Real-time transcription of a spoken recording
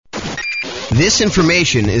This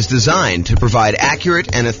information is designed to provide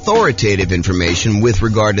accurate and authoritative information with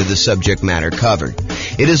regard to the subject matter covered.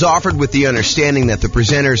 It is offered with the understanding that the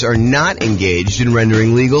presenters are not engaged in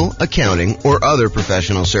rendering legal, accounting, or other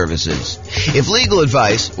professional services. If legal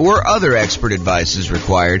advice or other expert advice is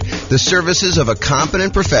required, the services of a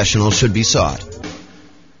competent professional should be sought.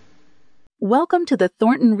 Welcome to the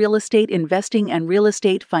Thornton Real Estate Investing and Real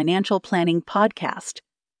Estate Financial Planning Podcast.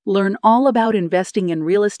 Learn all about investing in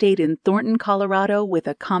real estate in Thornton, Colorado with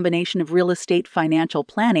a combination of real estate financial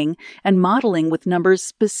planning and modeling with numbers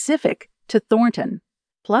specific to Thornton,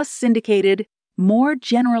 plus syndicated, more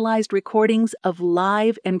generalized recordings of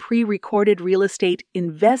live and pre-recorded real estate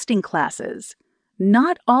investing classes,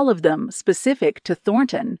 not all of them specific to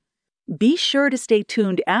Thornton. Be sure to stay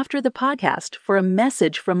tuned after the podcast for a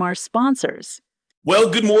message from our sponsors. Well,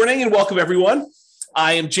 good morning and welcome, everyone.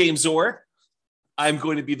 I am James Orr. I'm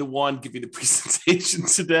going to be the one giving the presentation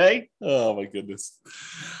today. Oh, my goodness.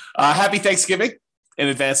 Happy Thanksgiving in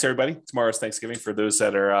advance, everybody. Tomorrow's Thanksgiving for those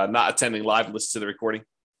that are not attending live and listen to the recording.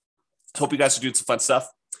 Hope you guys are doing some fun stuff.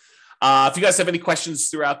 If you guys have any questions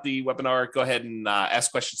throughout the webinar, go ahead and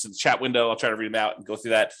ask questions in the chat window. I'll try to read them out and go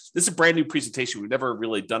through that. This is a brand new presentation. We've never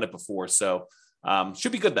really done it before, so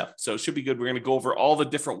should be good, though. So it should be good. We're going to go over all the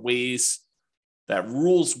different ways that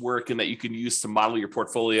rules work and that you can use to model your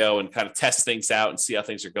portfolio and kind of test things out and see how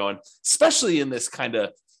things are going, especially in this kind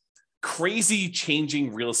of crazy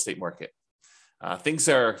changing real estate market. Things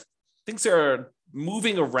are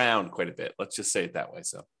moving around quite a bit. Let's just say it that way.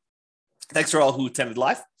 So thanks for all who attended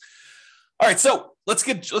live. All right, so let's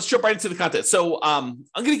jump right into the content. So I'm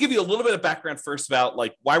going to give you a little bit of background first about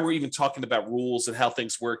like why we're even talking about rules and how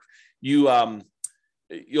things work.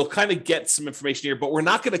 You'll kind of get some information here, but we're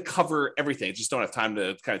not going to cover everything. I just don't have time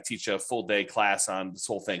to kind of teach a full day class on this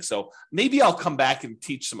whole thing. So maybe I'll come back and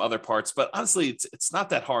teach some other parts, but honestly, it's not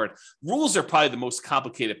that hard. Rules are probably the most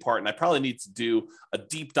complicated part, and I probably need to do a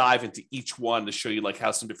deep dive into each one to show you like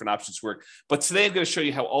how some different options work. But today I'm going to show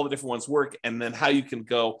you how all the different ones work and then how you can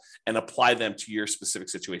go and apply them to your specific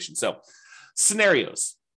situation. So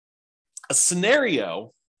scenarios. A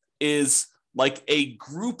scenario is like a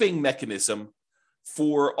grouping mechanism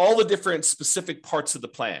for all the different specific parts of the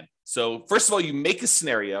plan. So first of all, you make a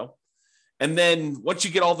scenario. And then once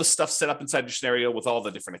you get all the stuff set up inside your scenario with all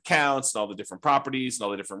the different accounts and all the different properties and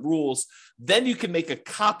all the different rules, then you can make a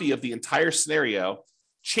copy of the entire scenario,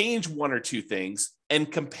 change one or two things, and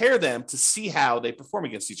compare them to see how they perform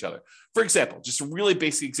against each other. For example, just a really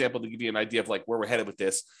basic example to give you an idea of like where we're headed with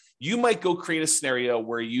this. You might go create a scenario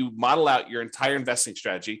where you model out your entire investing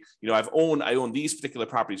strategy. You know, I own these particular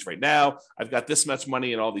properties right now. I've got this much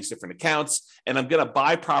money in all these different accounts, and I'm going to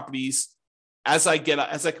buy properties as I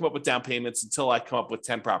come up with down payments until I come up with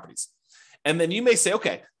 10 properties. And then you may say,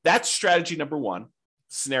 okay, that's strategy number one,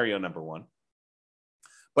 scenario number one.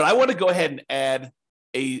 But I want to go ahead and add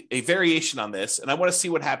a variation on this, and I want to see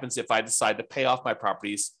what happens if I decide to pay off my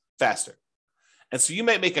properties faster. And so you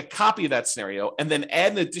might make a copy of that scenario and then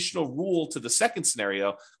add an additional rule to the second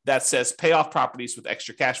scenario that says pay off properties with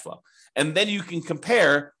extra cash flow. And then you can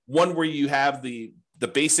compare one where you have the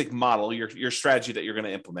basic model, your strategy that you're going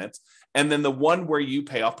to implement, and then the one where you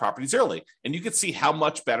pay off properties early. And you can see how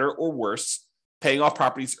much better or worse paying off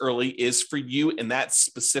properties early is for you in that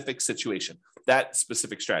specific situation, that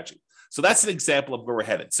specific strategy. So that's an example of where we're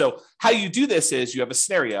headed. So how you do this is you have a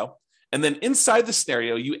scenario, and then inside the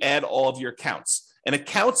scenario, you add all of your accounts. And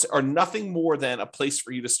accounts are nothing more than a place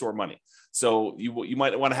for you to store money. So you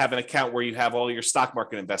might want to have an account where you have all your stock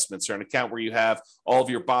market investments, or an account where you have all of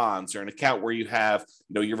your bonds, or an account where you have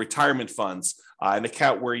your retirement funds, an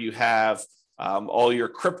account where you have all your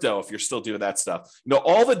crypto, if you're still doing that stuff.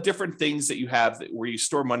 All the different things that you have where you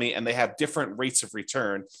store money, and they have different rates of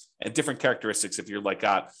return and different characteristics. If you're like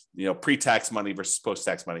got pre-tax money versus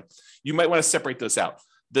post-tax money, you might want to separate those out.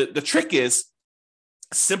 The trick is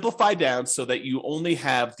simplify down so that you only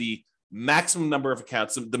have the maximum number of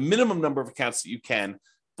accounts, the minimum number of accounts that you can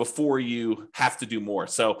before you have to do more.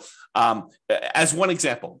 So as one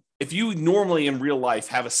example, if you normally in real life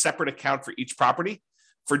have a separate account for each property,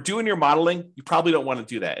 for doing your modeling, you probably don't want to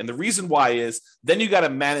do that. And the reason why is then you got to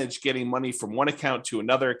manage getting money from one account to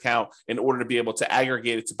another account in order to be able to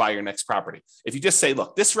aggregate it to buy your next property. If you just say,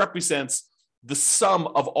 look, this represents the sum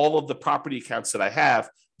of all of the property accounts that I have,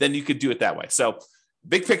 then you could do it that way. So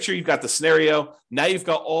big picture, you've got the scenario. Now you've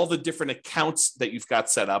got all the different accounts that you've got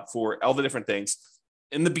set up for all the different things.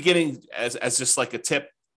 In the beginning, as just like a tip,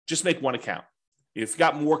 just make one account. If you've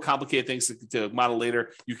got more complicated things to model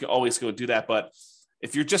later, you can always go do that. But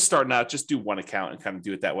If you're just starting out, just do one account and kind of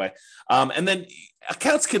do it that way. And then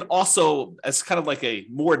accounts can also, as kind of like a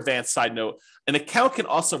more advanced side note, an account can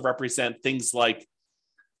also represent things like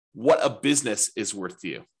what a business is worth to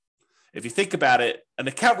you. If you think about it, an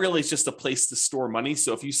account really is just a place to store money.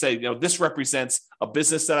 So if you say, this represents a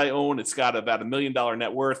business that I own, it's got about $1 million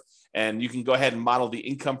net worth, and you can go ahead and model the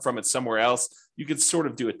income from it somewhere else, you could sort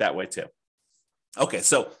of do it that way too. Okay,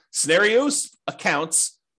 so scenarios,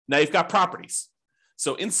 accounts, now you've got properties.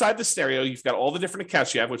 So inside the scenario, you've got all the different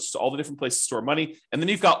accounts you have, which is all the different places to store money. And then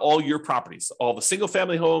you've got all your properties, all the single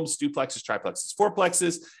family homes, duplexes, triplexes,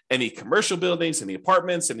 fourplexes, any commercial buildings, any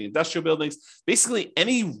apartments, any industrial buildings, basically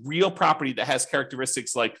any real property that has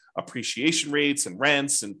characteristics like appreciation rates and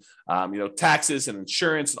rents and taxes and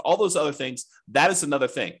insurance and all those other things. That is another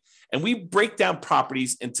thing. And we break down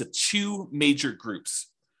properties into two major groups.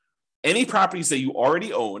 Any properties that you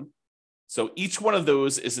already own. So each one of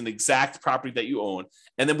those is an exact property that you own.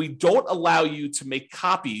 And then we don't allow you to make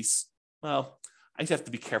copies. Well, I have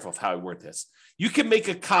to be careful of how I word this. You can make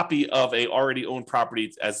a copy of a already owned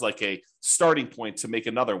property as like a starting point to make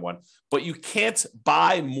another one, but you can't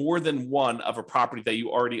buy more than one of a property that you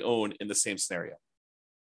already own in the same scenario.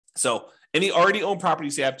 So any already owned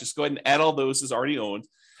properties you have, just go ahead and add all those as already owned.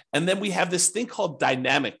 And then we have this thing called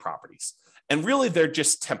dynamic properties. And really, they're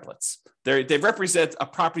just templates. They represent a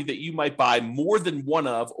property that you might buy more than one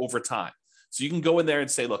of over time. So you can go in there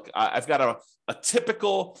and say, look, I've got a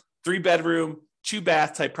typical 3-bedroom,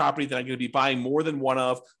 2-bath type property that I'm going to be buying more than one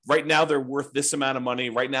of. Right now, they're worth this amount of money.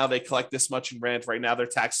 Right now, they collect this much in rent. Right now, their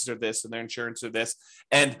taxes are this and their insurance are this.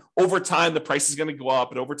 And over time, the price is going to go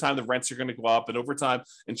up. And over time, the rents are going to go up. And over time,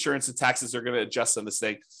 insurance and taxes are going to adjust on this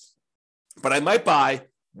thing. But I might buy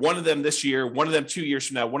one of them this year, one of them 2 years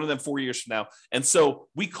from now, one of them 4 years from now. And so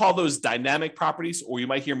we call those dynamic properties, or you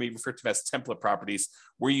might hear me refer to them as template properties,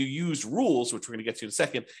 where you use rules, which we're going to get to in a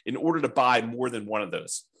second, in order to buy more than one of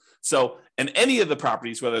those. So, and any of the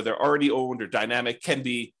properties, whether they're already owned or dynamic, can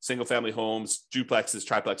be single family homes, duplexes,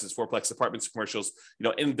 triplexes, fourplexes, apartments, commercials,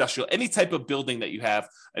 industrial, any type of building that you have,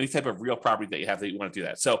 any type of real property that you have that you want to do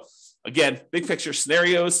that. So again, big picture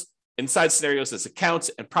scenarios, inside scenarios as accounts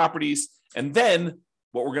and properties. And then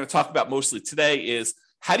what we're going to talk about mostly today is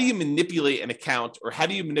how do you manipulate an account or how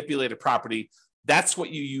do you manipulate a property? That's what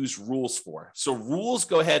you use rules for. So rules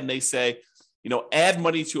go ahead and they say, add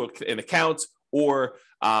money to an account, or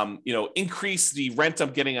increase the rent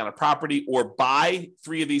I'm getting on a property, or buy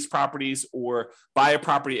 3 of these properties, or buy a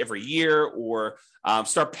property every year, or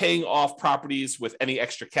start paying off properties with any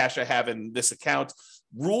extra cash I have in this account.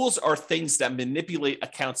 Rules are things that manipulate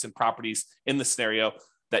accounts and properties in the scenario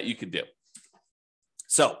that you can do.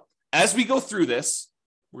 So as we go through this,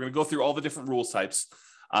 we're going to go through all the different rules types.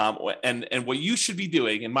 And what you should be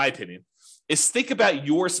doing, in my opinion, is think about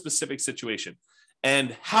your specific situation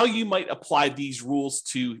and how you might apply these rules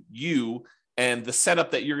to you and the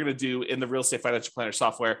setup that you're going to do in the Real Estate Financial Planner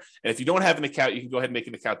software. And if you don't have an account, you can go ahead and make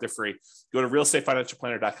an account. They're free. Go to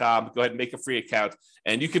realestatefinancialplanner.com, go ahead and make a free account.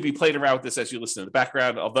 And you could be playing around with this as you listen in the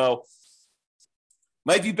background, although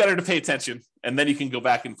might be better to pay attention, and then you can go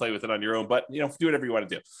back and play with it on your own. But, do whatever you want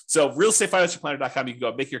to do. So realestatefinancialplanner.com, you can go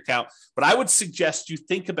and make your account. But I would suggest you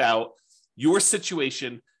think about your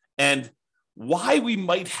situation and why we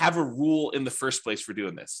might have a rule in the first place for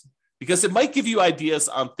doing this. Because it might give you ideas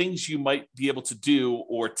on things you might be able to do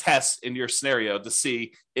or test in your scenario to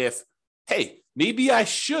see if, hey, maybe I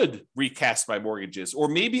should recast my mortgages, or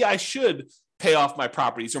maybe I should pay off my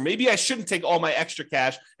properties, or maybe I shouldn't take all my extra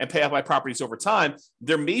cash and pay off my properties over time.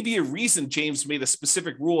 There may be a reason James made a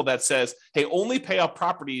specific rule that says, hey, only pay off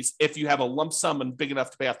properties if you have a lump sum and big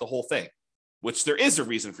enough to pay off the whole thing, which there is a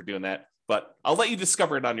reason for doing that, but I'll let you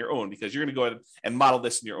discover it on your own because you're going to go ahead and model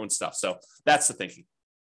this in your own stuff. So that's the thinking.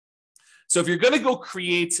 So if you're going to go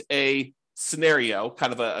create a scenario,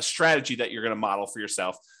 kind of a strategy that you're going to model for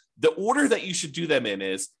yourself, the order that you should do them in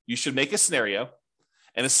is you should make a scenario.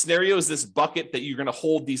 And a scenario is this bucket that you're going to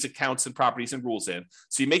hold these accounts and properties and rules in.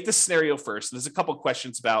 So you make the scenario first. There's a couple of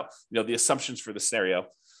questions about the assumptions for the scenario.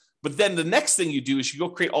 But then the next thing you do is you go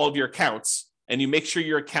create all of your accounts and you make sure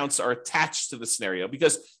your accounts are attached to the scenario,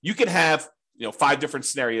 because you can have 5 different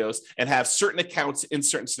scenarios and have certain accounts in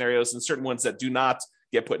certain scenarios and certain ones that do not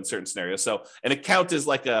get put in certain scenarios. So an account is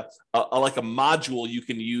like a module you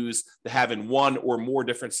can use to have in one or more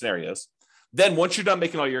different scenarios. Then once you're done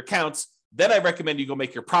making all your accounts, then I recommend you go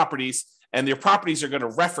make your properties, and your properties are going to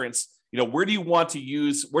reference, where do you want to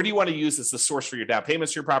use as the source for your down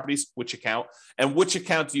payments for your properties, which account, and which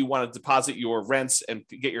account do you want to deposit your rents and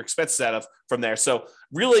get your expenses out of from there. So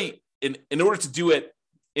really, in order to do it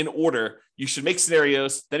in order. You should make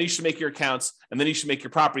scenarios, then you should make your accounts, and then you should make your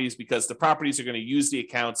properties, because the properties are going to use the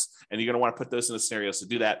accounts and you're going to want to put those in the scenarios to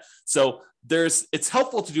do that. So it's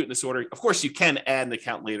helpful to do it in this order. Of course, you can add an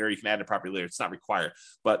account later. You can add a property later. It's not required,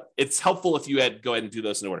 but it's helpful if you go ahead and do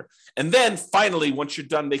those in order. And then finally, once you're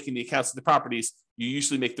done making the accounts of the properties, you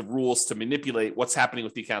usually make the rules to manipulate what's happening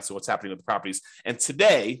with the accounts and what's happening with the properties. And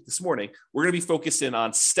today, this morning, we're going to be focused in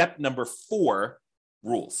on step number 4,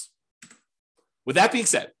 rules. With that being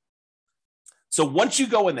said, so once you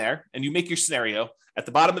go in there and you make your scenario, at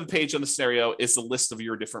the bottom of the page on the scenario is the list of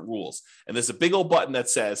your different rules. And there's a big old button that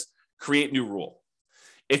says create new rule.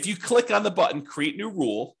 If you click on the button, create new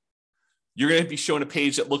rule, you're going to be shown a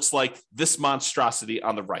page that looks like this monstrosity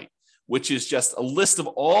on the right, which is just a list of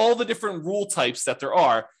all the different rule types that there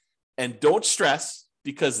are. And don't stress,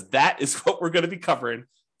 because that is what we're going to be covering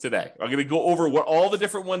today. I'm going to go over what all the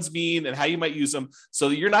different ones mean and how you might use them so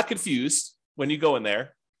that you're not confused when you go in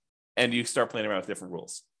there and you start playing around with different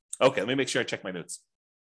rules. Okay, let me make sure I check my notes.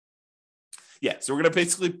 Yeah, so we're going to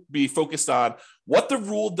basically be focused on what the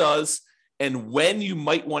rule does and when you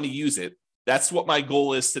might want to use it. That's what my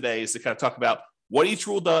goal is today, is to kind of talk about what each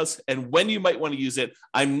rule does and when you might want to use it.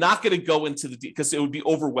 I'm not going to go into because it would be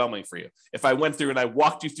overwhelming for you. If I went through and I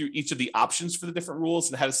walked you through each of the options for the different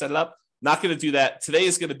rules and how to set it up, not going to do that. Today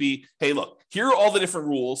is going to be, hey, look, here are all the different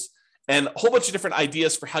rules and a whole bunch of different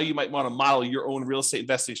ideas for how you might want to model your own real estate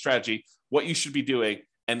investing strategy, what you should be doing,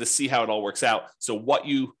 and to see how it all works out. So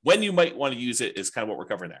when you might want to use it is kind of what we're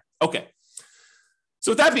covering there. Okay.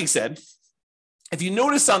 So with that being said, if you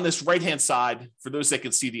notice on this right-hand side, for those that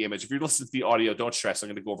can see the image, if you're listening to the audio, don't stress, I'm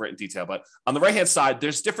going to go over it in detail. But on the right-hand side,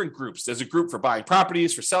 there's different groups. There's a group for buying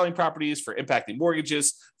properties, for selling properties, for impacting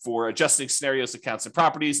mortgages, for adjusting scenarios, accounts, and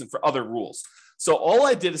properties, and for other rules. So all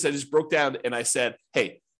I did is I just broke down and I said,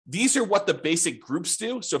 hey, these are what the basic groups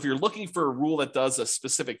do. So if you're looking for a rule that does a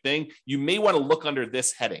specific thing, you may want to look under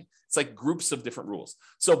this heading. It's like groups of different rules.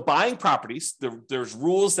 So buying properties, there's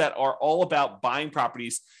rules that are all about buying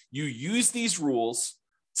properties. You use these rules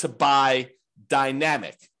to buy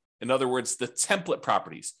dynamic. In other words, the template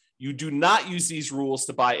properties. You do not use these rules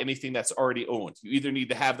to buy anything that's already owned. You either need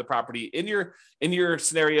to have the property in your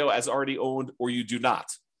scenario as already owned, or you do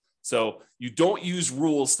not. So you don't use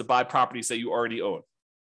rules to buy properties that you already own.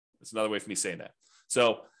 That's another way for me saying that.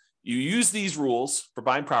 So you use these rules for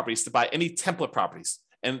buying properties to buy any template properties.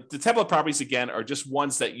 And the template properties, again, are just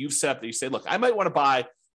ones that you've set up that you say, look, I might want to buy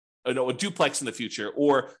a duplex in the future,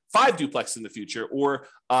 or 5 duplexes in the future, or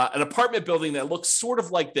an apartment building that looks sort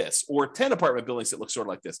of like this, or 10 apartment buildings that look sort of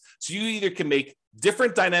like this. So you either can make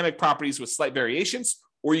different dynamic properties with slight variations,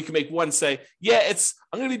 or you can make one say, yeah,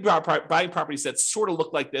 I'm going to be buying properties that sort of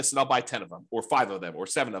look like this, and I'll buy 10 of them, or 5 of them, or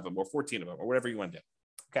 7 of them, or 14 of them, or whatever you want to do.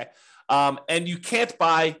 Okay. And you can't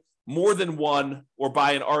buy more than one or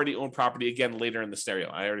buy an already owned property again later in the scenario.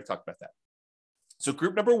 I already talked about that. So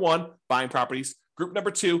group number 1, buying properties. Group number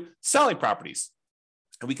 2, selling properties.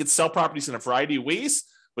 And we could sell properties in a variety of ways,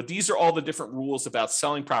 but these are all the different rules about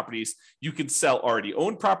selling properties. You can sell already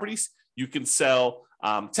owned properties. You can sell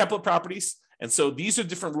template properties. And so these are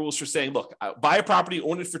different rules for saying, look, buy a property,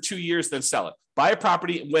 own it for 2 years, then sell it. Buy a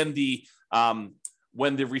property when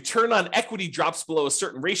the return on equity drops below a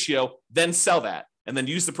certain ratio, then sell that, and then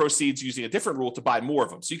use the proceeds using a different rule to buy more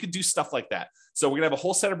of them. So you could do stuff like that. So we're going to have a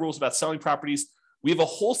whole set of rules about selling properties. We have a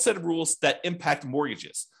whole set of rules that impact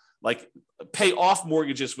mortgages, like pay off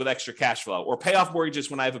mortgages with extra cash flow, or pay off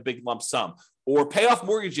mortgages when I have a big lump sum, or pay off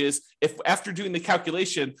mortgages if after doing the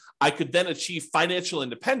calculation, I could then achieve financial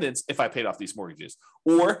independence if I paid off these mortgages,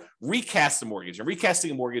 or recast the mortgage. And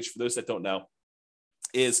recasting a mortgage, for those that don't know,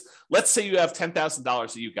 is, let's say you have $10,000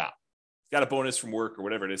 that you got a bonus from work or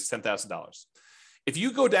whatever it is, $10,000. If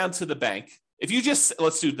you go down to the bank,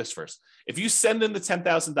 let's do this first. If you send in the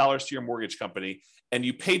 $10,000 to your mortgage company and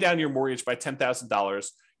you pay down your mortgage by $10,000,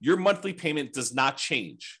 your monthly payment does not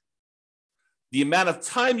change. The amount of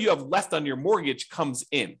time you have left on your mortgage comes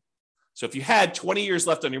in. So if you had 20 years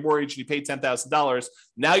left on your mortgage and you paid $10,000,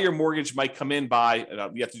 now your mortgage might come in by,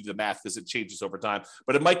 you have to do the math because it changes over time,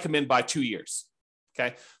 but it might come in by 2 years.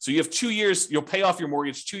 Okay. So you have 2 years, you'll pay off your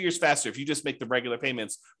mortgage 2 years faster if you just make the regular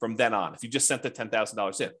payments from then on, if you just sent the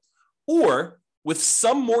 $10,000 in. Or with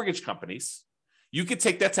some mortgage companies, you could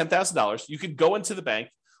take that $10,000, you could go into the bank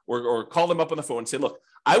or call them up on the phone and say, look,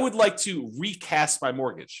 I would like to recast my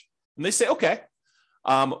mortgage. And they say, okay,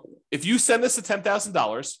 if you send us the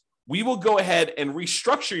 $10,000, we will go ahead and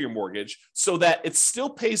restructure your mortgage so that it still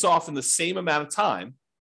pays off in the same amount of time,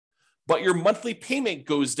 but your monthly payment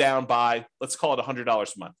goes down by, let's call it $100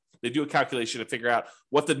 a month. They do a calculation to figure out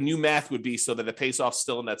what the new math would be so that it pays off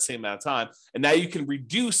still in that same amount of time. And now you can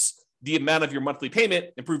reduce the amount of your monthly payment,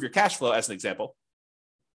 improve your cash flow, as an example,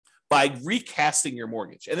 by recasting your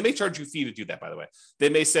mortgage. And they may charge you a fee to do that, by the way. They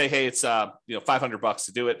may say, hey, it's $500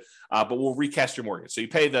 to do it, but we'll recast your mortgage. So you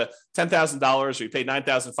pay the $10,000 or you pay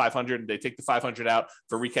 $9,500 and they take the $500 out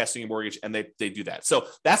for recasting your mortgage, and they do that. So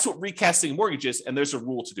that's what recasting mortgage is, and there's a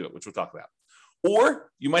rule to do it, which we'll talk about. Or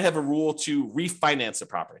you might have a rule to refinance a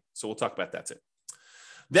property. So we'll talk about that too.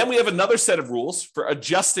 Then we have another set of rules for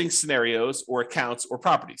adjusting scenarios or accounts or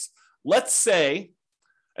properties. Let's say,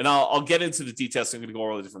 and I'll get into the details, so I'm going to go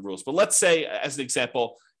over all the different rules. But let's say, as an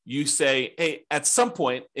example, you say, hey, at some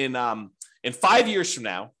point in 5 years from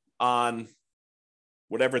now, on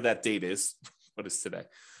whatever that date is, what is today?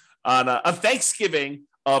 On Thanksgiving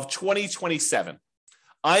of 2027,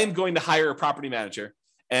 I am going to hire a property manager,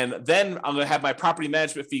 and then I'm going to have my property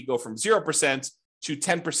management fee go from 0% to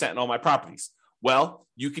 10% in all my properties. Well,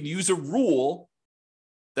 you can use a rule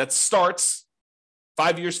that starts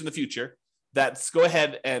 5 years in the future that go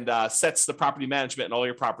ahead and sets the property management in all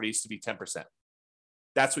your properties to be 10%.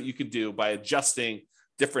 That's what you can do by adjusting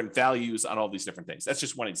different values on all these different things. That's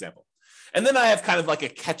just one example. And then I have kind of like a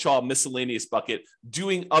catch-all miscellaneous bucket,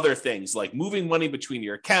 doing other things like moving money between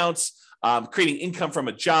your accounts, creating income from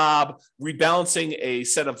a job, rebalancing a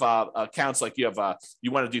set of accounts, like you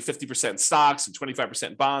want to do 50% stocks and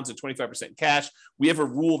 25% bonds and 25% cash. We have a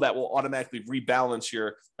rule that will automatically rebalance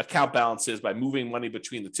your account balances by moving money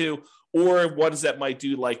between the two. Or ones that might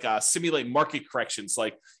do like simulate market corrections.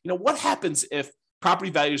 Like, what happens if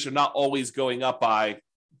property values are not always going up by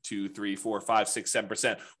 2, 3, 4, 5, 6,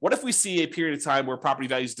 7%? What if we see a period of time where property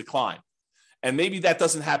values decline? And maybe that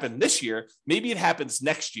doesn't happen this year. Maybe it happens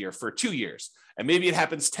next year for 2 years. And maybe it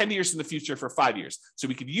happens 10 years in the future for 5 years. So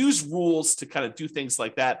we could use rules to kind of do things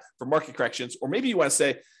like that for market corrections. Or maybe you want to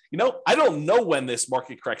say, I don't know when this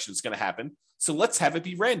market correction is going to happen, so let's have it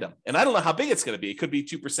be random. And I don't know how big it's going to be. It could be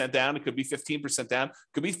 2% down. It could be 15% down. It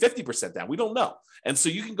could be 50% down. We don't know. And so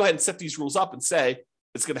you can go ahead and set these rules up and say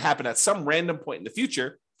it's going to happen at some random point in the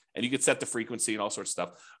future. And you could set the frequency and all sorts of stuff.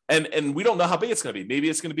 And we don't know how big it's going to be. Maybe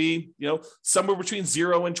it's going to be, somewhere between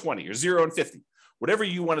 0 and 20 or 0 and 50, whatever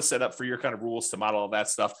you want to set up for your kind of rules to model all that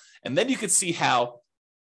stuff. And then you can see how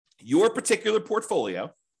your particular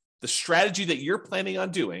portfolio, the strategy that you're planning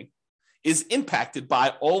on doing, is impacted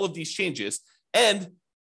by all of these changes. And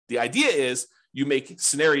the idea is you make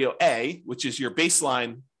scenario A, which is your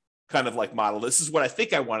baseline kind of like model. This is what I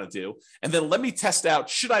think I want to do. And then let me test out,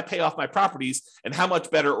 should I pay off my properties and how much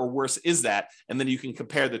better or worse is that? And then you can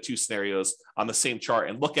compare the two scenarios on the same chart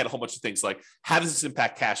and look at a whole bunch of things like, how does this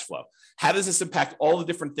impact cash flow? How does this impact all the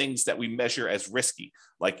different things that we measure as risky,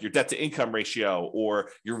 like your debt to income ratio or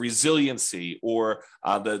your resiliency or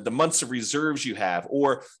the months of reserves you have,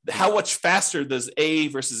 or how much faster does A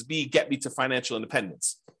versus B get me to financial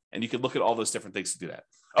independence? And you can look at all those different things to do that.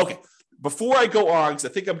 Okay. Before I go on, because I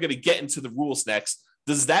think I'm going to get into the rules next,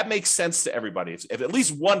 does that make sense to everybody? If at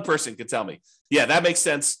least one person can tell me, yeah, that makes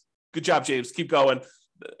sense. Good job, James. Keep going.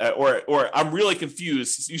 Or I'm really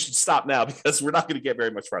confused. You should stop now because we're not going to get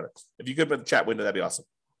very much further. If you could put the chat window, that'd be awesome.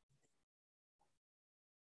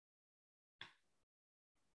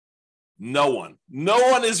 No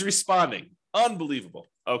one is responding. Unbelievable.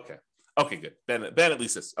 Okay, good. Ben at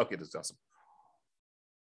least is. Okay, that's awesome.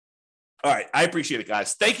 All right, I appreciate it,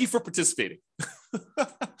 guys. Thank you for participating.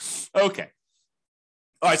 Okay.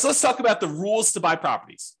 All right, so let's talk about the rules to buy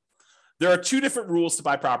properties. There are two different rules to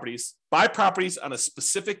buy properties. Buy properties on a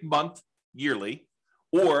specific month yearly,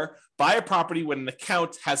 or buy a property when an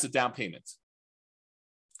account has a down payment.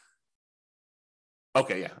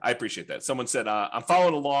 Okay, yeah, I appreciate that. Someone said, I'm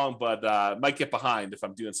following along, but might get behind if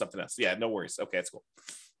I'm doing something else. Yeah, no worries. Okay, that's cool.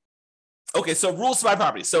 Okay, so rules to buy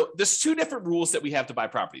properties. So there's two different rules that we have to buy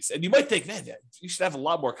properties. And you might think, man, you should have a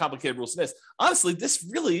lot more complicated rules than this. Honestly, this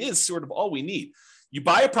really is sort of all we need. You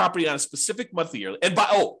buy a property on a specific monthly year. And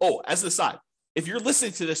as an aside, if you're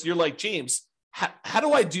listening to this and you're like, James, how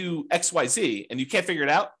do I do XYZ? And you can't figure it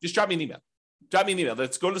out, just drop me an email. Drop me an email.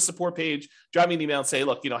 Let's go to the support page, drop me an email and say,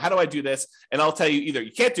 look, how do I do this? And I'll tell you either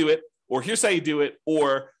you can't do it, or here's how you do it,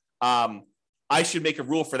 or I should make a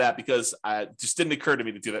rule for that because it just didn't occur to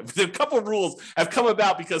me to do that. But a couple of rules have come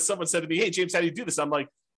about because someone said to me, hey, James, how do you do this? I'm like,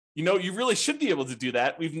 you really should be able to do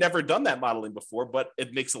that. We've never done that modeling before, but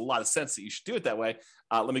it makes a lot of sense that you should do it that way.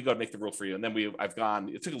 Let me go and make the rule for you. And then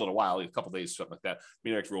it took a little while, a couple of days, something like that.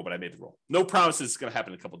 We made the rule, but I made the rule. No promises it's going to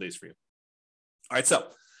happen in a couple of days for you. All right, so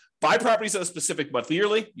buy properties on a specific monthly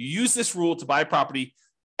yearly. You use this rule to buy a property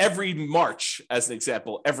every March, as an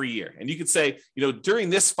example, every year. And you could say, during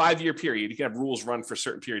this 5-year period, you can have rules run for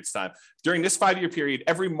certain periods of time. During this 5-year period,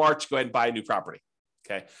 every March, go ahead and buy a new property.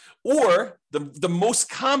 Okay. Or the most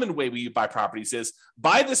common way we buy properties is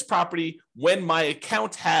buy this property when my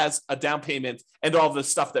account has a down payment and all the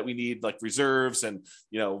stuff that we need, like reserves and,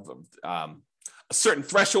 a certain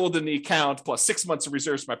threshold in the account, plus 6 months of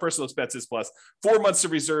reserves for my personal expenses, plus 4 months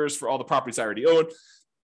of reserves for all the properties I already own,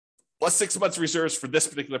 plus 6 months of reserves for this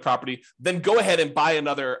particular property. Then go ahead and buy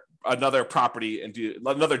another property and do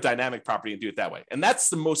another dynamic property and do it that way. And that's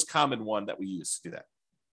the most common one that we use to do that.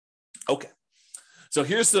 Okay. So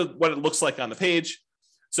here's what it looks like on the page.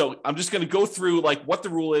 So I'm just going to go through like what the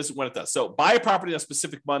rule is and what it does. So buy a property in a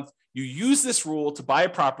specific month. You use this rule to buy a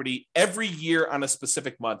property every year on a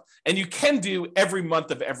specific month. And you can do every month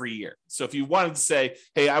of every year. So if you wanted to say,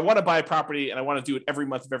 hey, I want to buy a property and I want to do it every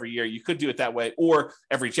month of every year, you could do it that way, or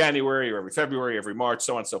every January or every February, every March,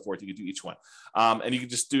 so on and so forth. You could do each one. And you can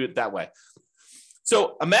just do it that way.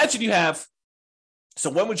 So imagine so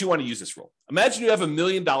when would you want to use this rule? Imagine you have $1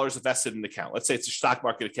 million invested in an account. Let's say it's a stock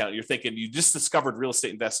market account. You're thinking you just discovered real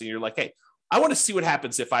estate investing. You're like, hey, I want to see what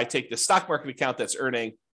happens if I take the stock market account that's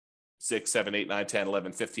earning 6, 7, 8, 9, 10,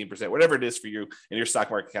 11, 15%, whatever it is for you in your stock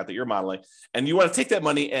market account that you're modeling. And you want to take that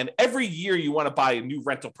money and every year you want to buy a new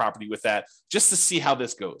rental property with that just to see how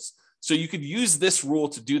this goes. So you could use this rule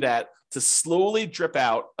to do that, to slowly drip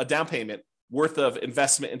out a down payment worth of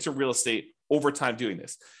investment into real estate over time doing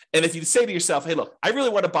this. And if you say to yourself, hey, look, I really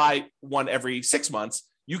want to buy one every 6 months,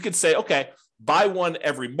 you could say, okay, buy one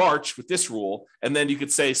every March with this rule. And then you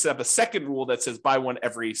could set up a second rule that says buy one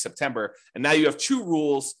every September. And now you have 2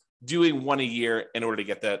 rules doing one a year in order to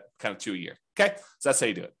get that kind of 2 a year. Okay. So that's how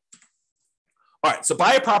you do it. All right. So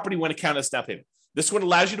buy a property when account has down payment. This one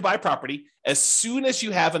allows you to buy property as soon as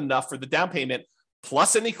you have enough for the down payment,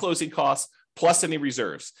 plus any closing costs, plus any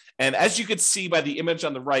reserves. And as you can see by the image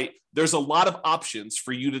on the right, there's a lot of options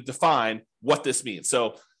for you to define what this means.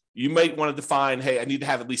 So you might want to define, hey, I need to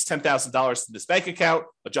have at least $10,000 in this bank account,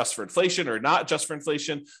 adjust for inflation or not adjust for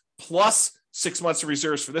inflation, plus 6 months of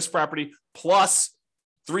reserves for this property, plus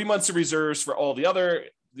 3 months of reserves for all the other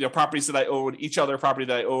properties that I own, each other property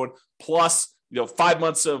that I own, plus 5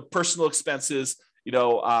 months of personal expenses,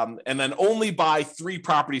 and then only buy 3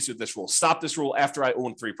 properties with this rule. Stop this rule after I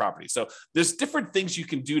own 3 properties. So there's different things you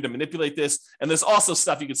can do to manipulate this. And there's also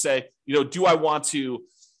stuff you could say, do I want to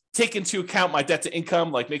take into account my debt to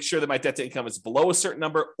income, like make sure that my debt to income is below a certain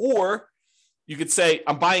number? Or you could say,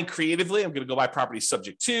 I'm buying creatively. I'm going to go buy properties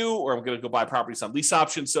subject to, or I'm going to go buy properties on lease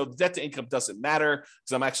options. So the debt to income doesn't matter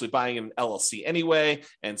because I'm actually buying an LLC anyway.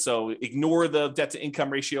 And so ignore the debt to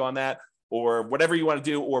income ratio on that, or whatever you want to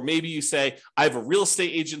do. Or maybe you say, I have a real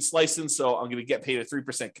estate agent's license, so I'm going to get paid a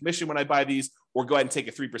 3% commission when I buy these, or go ahead and take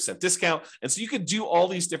a 3% discount. And so you could do all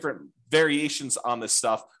these different variations on this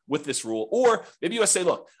stuff with this rule. Or maybe you say,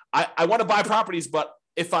 look, I want to buy properties, but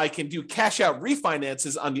if I can do cash out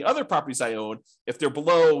refinances on the other properties I own, if they're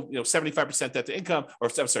below 75% debt to income, or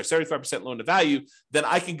 75% loan to value, then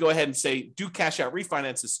I can go ahead and say, do cash out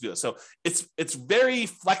refinances to do it. So it's very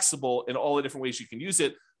flexible in all the different ways you can use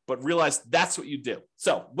it, but realize that's what you do.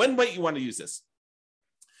 So when might you want to use this?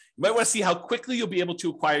 You might want to see how quickly you'll be able to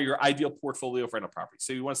acquire your ideal portfolio of rental property.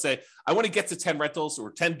 So you want to say, I want to get to 10 rentals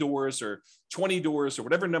or 10 doors or 20 doors or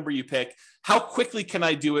whatever number you pick. How quickly can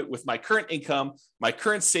I do it with my current income, my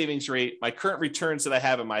current savings rate, my current returns that I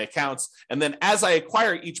have in my accounts? And then as I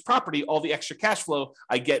acquire each property, all the extra cash flow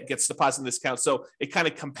I get gets deposited in this account. So it kind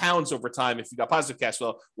of compounds over time if you've got positive cash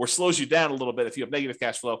flow, or slows you down a little bit if you have negative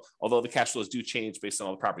cash flow, although the cash flows do change based on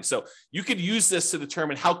all the properties. So you could use this to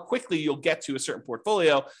determine how quickly you'll get to a certain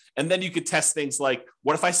portfolio. And then you could test things like,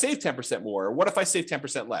 what if I save 10% more? Or what if I save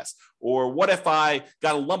 10% less? Or what if I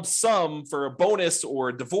got a lump sum for a bonus or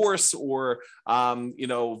a divorce or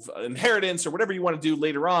inheritance or whatever you want to do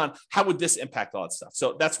later on? How would this impact all that stuff?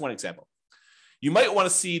 So that's one example. You might want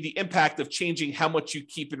to see the impact of changing how much you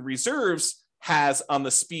keep in reserves has on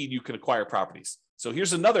the speed you can acquire properties. So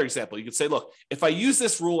here's another example. You could say, look, if I use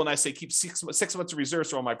this rule and I say keep six months of reserves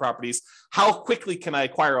for all my properties, how quickly can I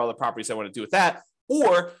acquire all the properties I want to do with that?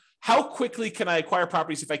 Or how quickly can I acquire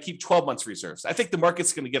properties if I keep 12 months reserves? I think the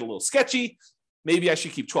market's going to get a little sketchy. Maybe I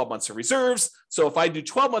should keep 12 months of reserves. So if I do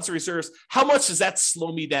 12 months of reserves, how much does that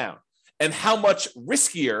slow me down? And how much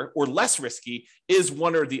riskier or less risky is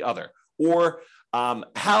one or the other? Or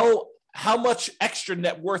how much extra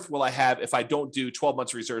net worth will I have if I don't do 12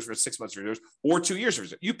 months of reserves or 6 months of reserves or 2 years of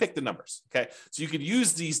reserves? You pick the numbers, okay? So you could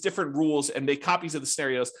use these different rules and make copies of the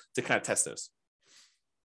scenarios to kind of test those.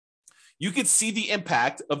 You could see the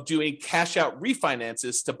impact of doing cash out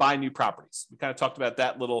refinances to buy new properties. We kind of talked about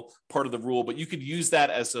that little part of the rule, but you could use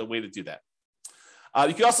that as a way to do that.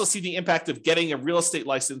 You can also see the impact of getting a real estate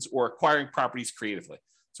license or acquiring properties creatively.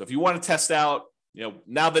 So if you want to test out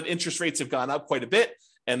Now that interest rates have gone up quite a bit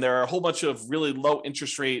and there are a whole bunch of really low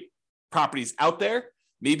interest rate properties out there,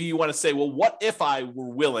 maybe you want to say, well, what if I were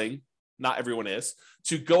willing, not everyone is,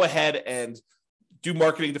 to go ahead and do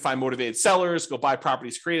marketing to find motivated sellers, go buy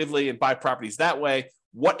properties creatively and buy properties that way?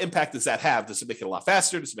 What impact does that have? Does it make it a lot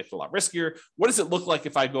faster? Does it make it a lot riskier? What does it look like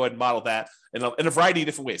if I go ahead and model that in a variety of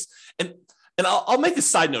different ways? And I'll make a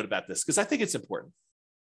side note about this because I think it's important.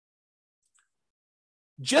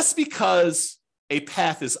 Just because a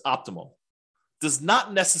path is optimal does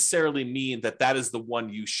not necessarily mean that that is the one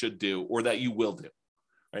you should do or that you will do,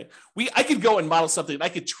 right? I could go and model something and I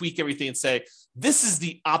could tweak everything and say, this is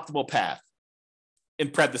the optimal path, in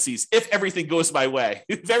parentheses, if everything goes my way,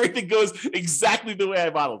 if everything goes exactly the way I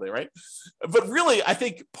modeled it, right? But really, I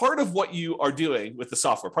think part of what you are doing with the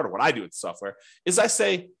software, part of what I do with the software, is I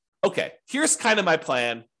say, okay, here's kind of my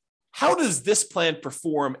plan. How does this plan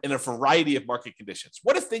perform in a variety of market conditions?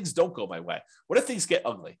 What if things don't go my way? What if things get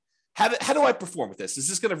ugly? How do I perform with this? Is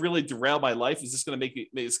this going to really derail my life? Is this going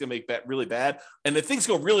to make that really bad? And if things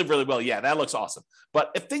go really, really well, yeah, that looks awesome. But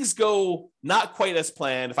if things go not quite as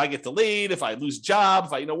planned, if I get delayed, if I lose a job,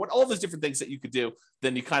 if I, all those different things that you could do,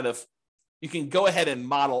 then you can go ahead and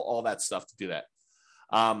model all that stuff to do that.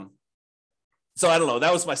 So I don't know.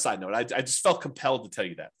 That was my side note. I just felt compelled to tell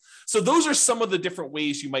you that. So those are some of the different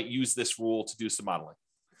ways you might use this rule to do some modeling.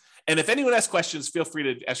 And if anyone has questions, feel free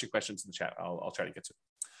to ask your questions in the chat. I'll try to get to it.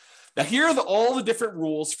 Now, here are all the different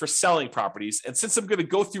rules for selling properties. And since I'm going to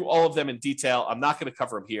go through all of them in detail, I'm not going to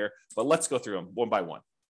cover them here, but let's go through them one by one.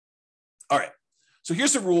 All right. So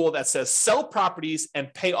here's a rule that says sell properties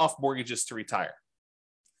and pay off mortgages to retire.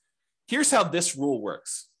 Here's how this rule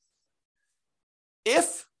works.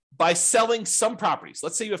 If by selling some properties,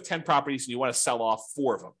 let's say you have 10 properties and you want to sell off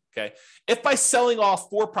 4 of them, okay? If by selling off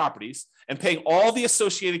 4 properties and paying all the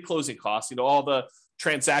associated closing costs, all the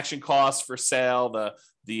transaction costs for sale, the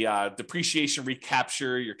depreciation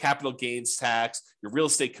recapture, your capital gains tax, your real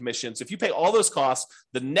estate commissions. If you pay all those costs,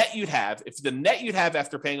 the net you'd have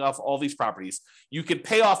after paying off all these properties, you can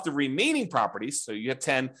pay off the remaining properties. So you have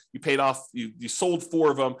 10, you paid off, you sold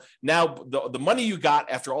 4 of them. Now the money you got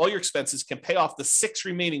after all your expenses can pay off the 6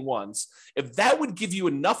 remaining ones. If that would give you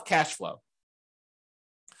enough cash flow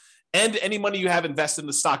and any money you have invested in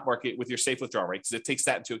the stock market with your safe withdrawal rate, because it takes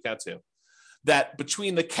that into account too, that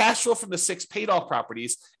between the cash flow from the 6 paid off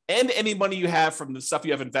properties and any money you have from the stuff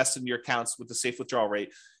you have invested in your accounts with the safe withdrawal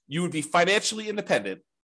rate, you would be financially independent.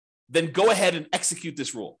 Then go ahead and execute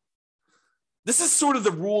this rule. This is sort of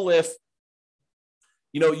the rule if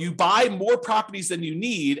you buy more properties than you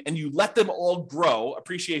need and you let them all grow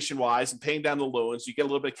appreciation wise and paying down the loans, you get a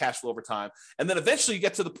little bit of cash flow over time. And then eventually you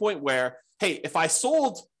get to the point where, hey, if I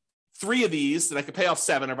sold 3 of these, then I could pay off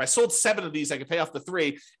 7. Or if I sold 7 of these, I could pay off the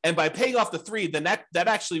 3. And by paying off the 3, then that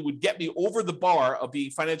actually would get me over the bar of being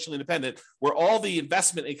financially independent, where all the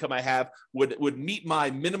investment income I have would meet my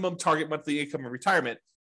minimum target monthly income in retirement.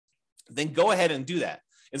 Then go ahead and do that.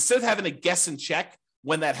 Instead of having to guess and check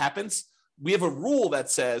when that happens, we have a rule that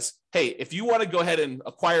says, hey, if you want to go ahead and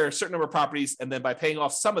acquire a certain number of properties, and then by paying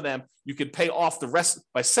off some of them, you could pay off the rest.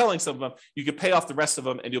 By selling some of them, you could pay off the rest of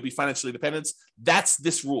them and you'll be financially independent. That's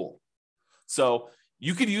this rule. So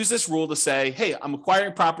you could use this rule to say, hey, I'm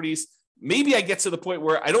acquiring properties. Maybe I get to the point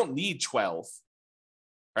where I don't need 12,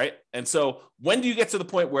 right? And so when do you get to the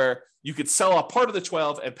point where you could sell off part of the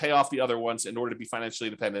 12 and pay off the other ones in order to be financially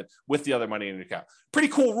independent with the other money in your account? Pretty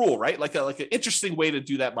cool rule, right? Like an interesting way to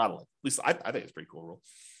do that modeling. At least I think it's a pretty cool rule.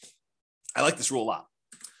 I like this rule a lot.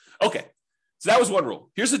 Okay, so that was one rule.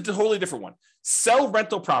 Here's a totally different one. Sell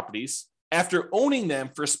rental properties after owning them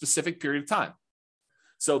for a specific period of time.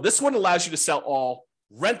 So this one allows you to sell all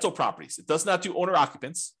rental properties. It does not do owner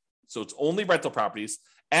occupants. So it's only rental properties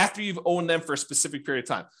after you've owned them for a specific period of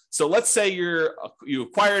time. So let's say you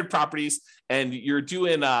acquired properties and you're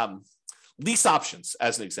doing lease options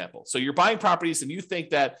as an example. So you're buying properties and you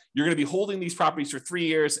think that you're going to be holding these properties for 3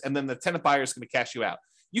 years and then the tenant buyer is going to cash you out.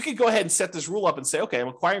 You can go ahead and set this rule up and say, okay, I'm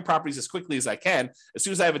acquiring properties as quickly as I can. As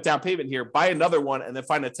soon as I have a down payment here, buy another one and then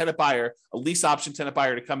find a tenant buyer, a lease option tenant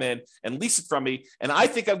buyer to come in and lease it from me. And I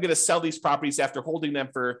think I'm going to sell these properties after holding them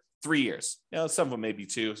for 3 years. Some of them may be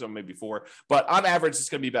 2, some may be 4, but on average, it's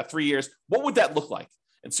going to be about 3 years. What would that look like?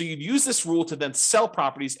 And so you'd use this rule to then sell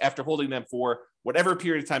properties after holding them for whatever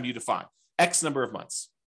period of time you define, X number of months.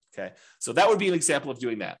 Okay. So that would be an example of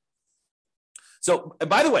doing that. So, and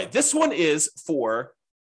by the way, this one is for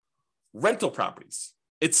rental properties.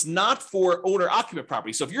 It's not for owner occupant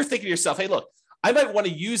property. So if you're thinking to yourself, hey, look, I might want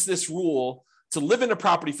to use this rule to live in a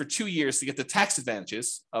property for 2 years to get the tax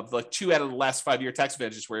advantages of like 2 out of the last 5-year tax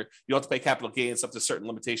advantages where you don't have to pay capital gains up to certain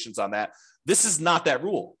limitations on that. This is not that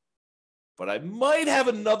rule. but I might have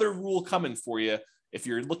another rule coming for you if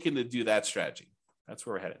you're looking to do that strategy. That's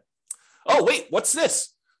where we're headed. Oh, wait, what's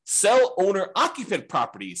this? Sell owner-occupant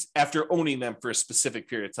properties after owning them for a specific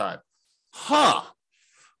period of time.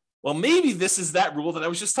 Well, maybe this is that rule that I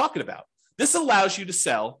was just talking about. This allows you to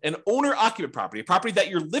sell an owner-occupant property, a property that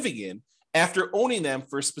you're living in, after owning them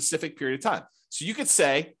for a specific period of time. So you could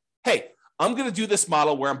say, hey, I'm going to do this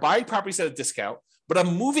model where I'm buying properties at a discount, but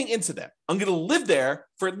I'm moving into them. I'm going to live there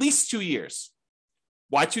for at least 2 years.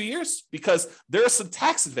 Why 2 years? Because there are some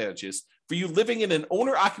tax advantages for you living in an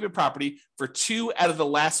owner-occupant property for 2 out of the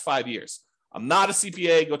last 5 years. I'm not a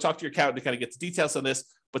CPA. Go talk to your accountant to kind of get the details on this.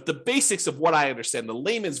 But the basics of what I understand, the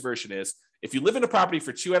layman's version is, if you live in a property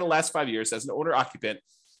for 2 out of the last 5 years as an owner-occupant,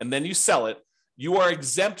 and then you sell it, you are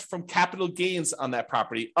exempt from capital gains on that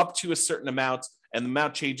property up to a certain amount, and the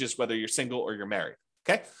amount changes whether you're single or you're married.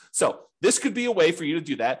 Okay, so this could be a way for you to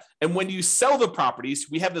do that. And when you sell the properties,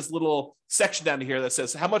 we have this little section down here that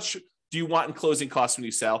says, how much do you want in closing costs when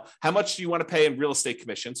you sell? How much do you want to pay in real estate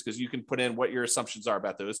commissions? Because you can put in what your assumptions are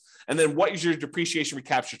about those. And then what is your depreciation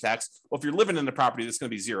recapture tax? Well, if you're living in the property, that's going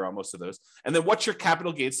to be zero on most of those. And then what's your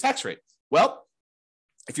capital gains tax rate? Well,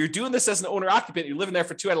 if you're doing this as an owner occupant, you're living there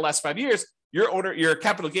for 2 out of the last 5 years, your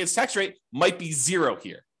capital gains tax rate might be zero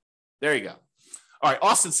here. There you go. All right.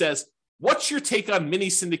 Austin says, what's your take on mini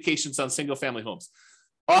syndications on single family homes?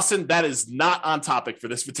 Austin, that is not on topic for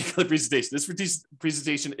this particular presentation. This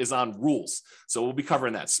presentation is on rules. So we'll be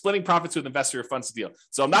covering that. Splitting profits with investor or funds deal.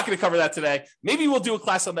 So I'm not going to cover that today. Maybe we'll do a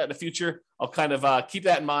class on that in the future. I'll kind of keep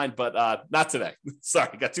that in mind, but not today.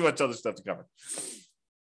 Sorry, got too much other stuff to cover.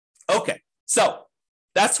 Okay, so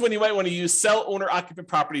that's when you might want to use sell owner-occupant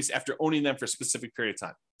properties after owning them for a specific period of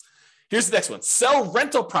time. Here's the next one. Sell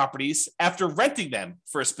rental properties after renting them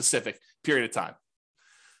for a specific period of time.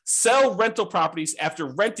 Sell rental properties after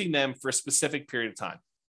renting them for a specific period of time.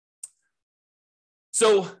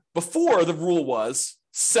 So before, the rule was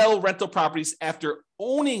sell rental properties after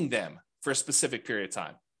owning them for a specific period of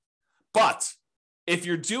time. But if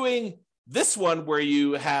you're doing this one where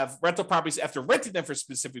you have rental properties after renting them for a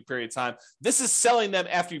specific period of time, this is selling them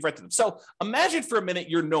after you've rented them. So imagine for a minute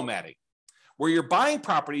you're nomading, where you're buying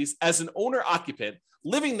properties as an owner-occupant,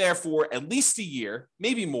 living there for at least a year,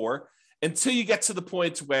 maybe more, until you get to the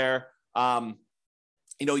point where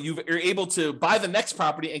you're able to buy the next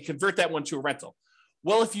property and convert that one to a rental.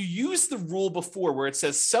 Well, if you use the rule before where it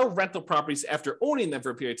says sell rental properties after owning them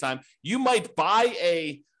for a period of time, you might buy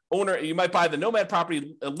the nomad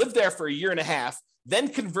property, live there for a year and a half, then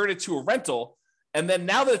convert it to a rental. And then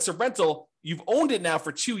now that it's a rental, you've owned it now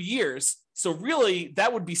for 2 years. So really,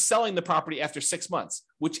 that would be selling the property after 6 months,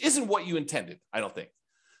 which isn't what you intended, I don't think.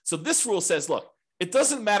 So this rule says, look, it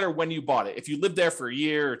doesn't matter when you bought it. If you lived there for a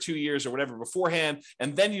year or 2 years or whatever beforehand,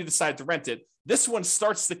 and then you decide to rent it, this one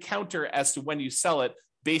starts the counter as to when you sell it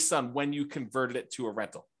based on when you converted it to a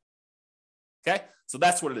rental. Okay, so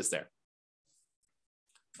that's what it is there.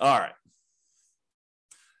 All right.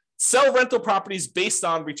 Sell rental properties based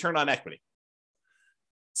on return on equity.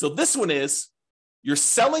 So this one is you're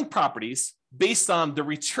selling properties based on the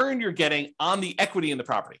return you're getting on the equity in the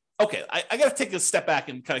property. Okay, I got to take a step back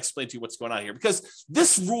and kind of explain to you what's going on here, because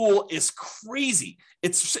this rule is crazy.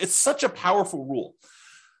 It's such a powerful rule.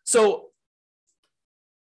 So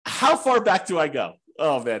how far back do I go?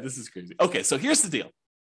 Oh man, this is crazy. Okay, so here's the deal.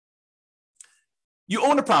 You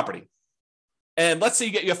own a property, and let's say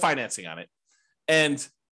you have financing on it, and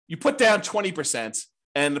you put down 20%,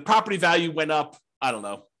 and the property value went up,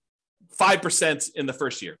 5% in the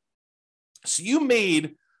first year. So you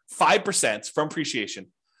made 5% from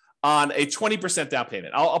appreciation on a 20% down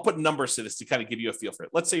payment. I'll put numbers to this to kind of give you a feel for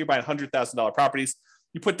it. Let's say you're buying $100,000 properties.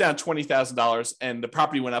 You put down $20,000 and the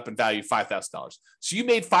property went up in value $5,000. So you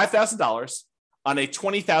made $5,000 on a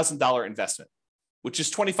 $20,000 investment, which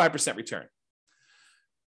is 25% return.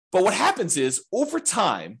 But what happens is over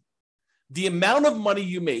time, the amount of money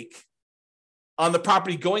you make on the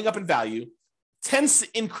property going up in value tends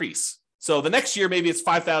to increase. So the next year, maybe it's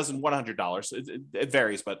 $5,100. It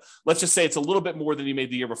varies, but let's just say it's a little bit more than you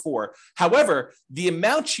made the year before. However, the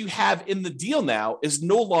amount you have in the deal now is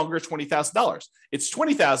no longer $20,000. It's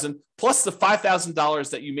 $20,000 plus the $5,000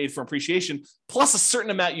 that you made from appreciation, plus a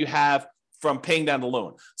certain amount you have from paying down the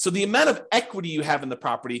loan. So the amount of equity you have in the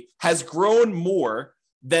property has grown more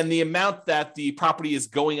than the amount that the property is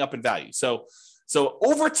going up in value. So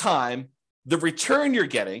over time, the return you're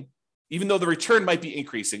getting, even though the return might be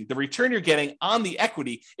increasing, the return you're getting on the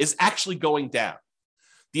equity is actually going down.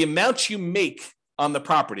 The amount you make on the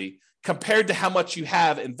property compared to how much you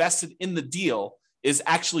have invested in the deal is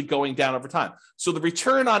actually going down over time. So the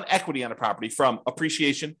return on equity on a property from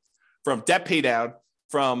appreciation, from debt pay down,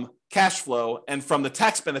 from cash flow and from the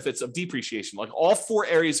tax benefits of depreciation. Like all four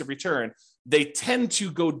areas of return, they tend to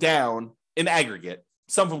go down in aggregate.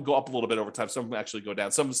 Some of them go up a little bit over time. Some of them actually go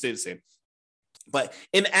down. Some of them stay the same. But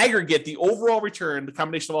in aggregate, the overall return, the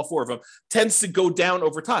combination of all four of them, tends to go down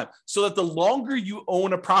over time. So that the longer you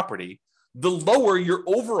own a property, the lower your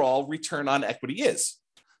overall return on equity is.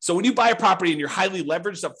 So when you buy a property and you're highly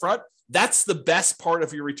leveraged up front, that's the best part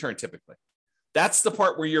of your return typically. That's the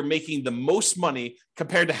part where you're making the most money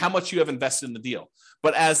compared to how much you have invested in the deal.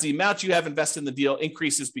 But as the amount you have invested in the deal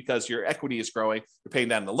increases because your equity is growing, you're paying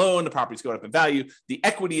down the loan, the property's going up in value, the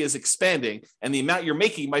equity is expanding, and the amount you're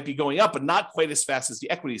making might be going up, but not quite as fast as the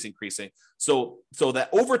equity is increasing. So that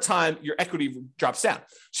over time, your equity drops down.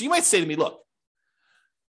 So you might say to me, look,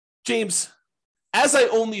 James, as I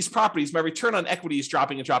own these properties, my return on equity is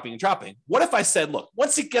dropping and dropping and dropping. What if I said, look,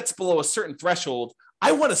 once it gets below a certain threshold,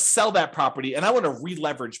 I want to sell that property and I want to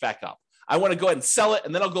re-leverage back up. I want to go ahead and sell it,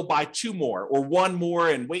 and then I'll go buy two more or one more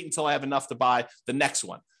and wait until I have enough to buy the next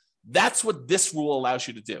one. That's what this rule allows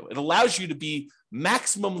you to do. It allows you to be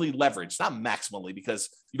maximally leveraged, not maximally because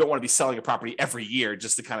you don't want to be selling a property every year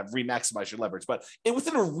just to kind of re-maximize your leverage, but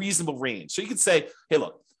within a reasonable range. So you can say, hey,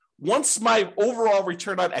 look, once my overall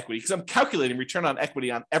return on equity, because I'm calculating return on equity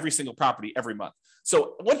on every single property every month.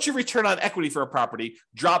 So once your return on equity for a property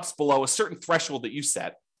drops below a certain threshold that you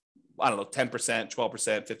set, I don't know, 10%,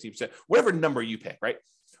 12%, 15%, whatever number you pick, right?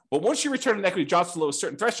 But once your return on equity drops below a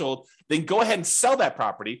certain threshold, then go ahead and sell that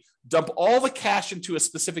property, dump all the cash into a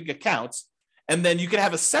specific account, and then you can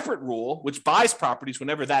have a separate rule which buys properties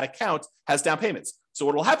whenever that account has down payments. So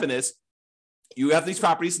what will happen is you have these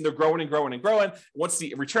properties and they're growing and growing and growing. Once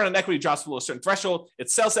the return on equity drops below a certain threshold, it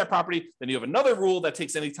sells that property. Then you have another rule that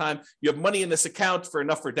takes any time. You have money in this account for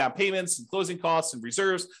enough for down payments and closing costs and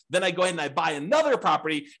reserves. Then I go ahead and I buy another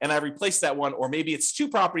property and I replace that one. Or maybe it's two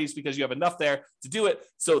properties because you have enough there to do it.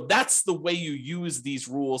 So that's the way you use these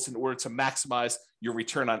rules in order to maximize your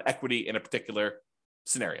return on equity in a particular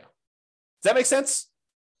scenario. Does that make sense?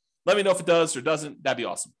 Let me know if it does or doesn't. That'd be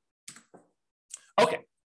awesome. Okay.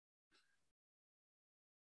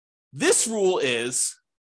 This rule is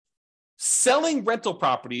selling rental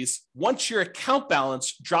properties once your account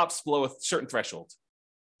balance drops below a certain threshold.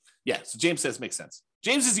 Yeah, so James says makes sense.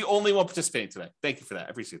 James is the only one participating today. Thank you for that. I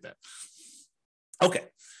appreciate that. Okay,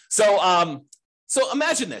 so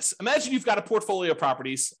imagine this. Imagine you've got a portfolio of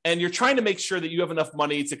properties and you're trying to make sure that you have enough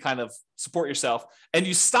money to kind of support yourself, and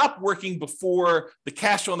you stop working before the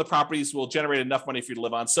cash flow on the properties will generate enough money for you to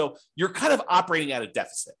live on. So you're kind of operating at a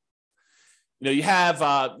deficit. You have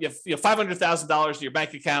 $500,000 in your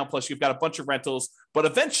bank account, plus you've got a bunch of rentals, but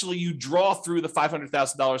eventually you draw through the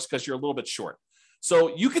 $500,000 because you're a little bit short.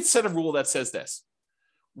 So you could set a rule that says this: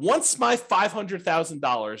 once my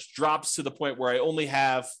 $500,000 drops to the point where I only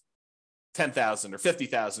have $10,000 or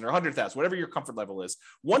 $50,000 or $100,000, whatever your comfort level is,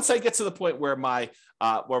 once I get to the point where my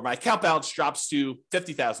account balance drops to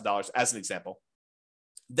 $50,000, as an example,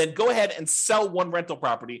 then go ahead and sell one rental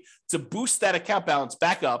property to boost that account balance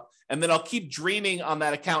back up. And then I'll keep draining on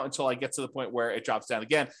that account until I get to the point where it drops down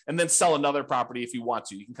again, and then sell another property if you want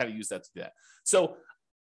to. You can kind of use that to do that. So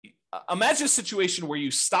imagine a situation where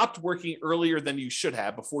you stopped working earlier than you should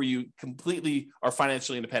have before you completely are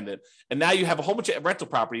financially independent. And now you have a whole bunch of rental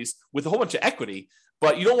properties with a whole bunch of equity,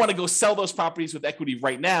 but you don't want to go sell those properties with equity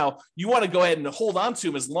right now. You want to go ahead and hold on to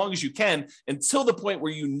them as long as you can until the point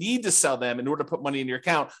where you need to sell them in order to put money in your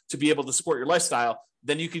account to be able to support your lifestyle.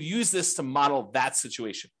 Then you could use this to model that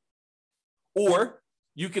situation. Or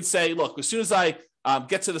you could say, look, as soon as I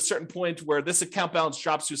get to the certain point where this account balance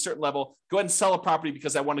drops to a certain level, go ahead and sell a property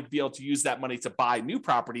because I want to be able to use that money to buy new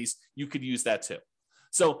properties. You could use that too.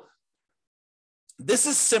 So this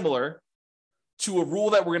is similar to a rule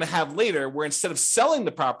that we're going to have later, where instead of selling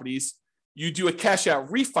the properties, you do a cash out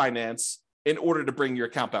refinance in order to bring your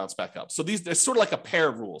account balance back up. So they're sort of like a pair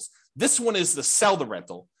of rules. This one is the sell the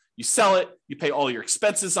rental. You sell it, you pay all your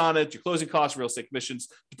expenses on it, your closing costs, real estate commissions,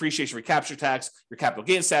 depreciation, recapture tax, your capital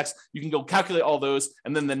gains tax. You can go calculate all those,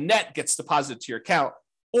 and then the net gets deposited to your account.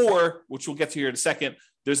 Or, which we'll get to here in a second,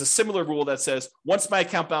 there's a similar rule that says, once my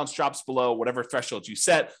account balance drops below whatever threshold you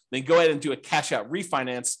set, then go ahead and do a cash out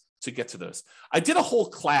refinance to get to those. I did a whole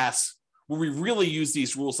class where we really use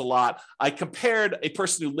these rules a lot. I compared a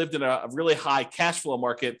person who lived in a really high cash flow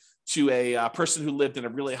market to a person who lived in a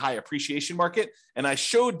really high appreciation market. And I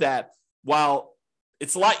showed that while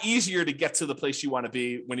it's a lot easier to get to the place you want to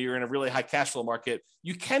be when you're in a really high cash flow market,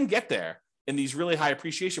 you can get there in these really high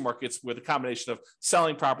appreciation markets with a combination of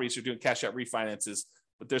selling properties or doing cash out refinances.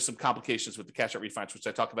 But there's some complications with the cash out refinance, which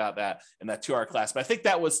I talk about that in that 2-hour class. But I think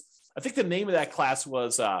the name of that class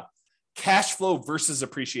was cash flow versus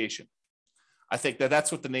appreciation. I think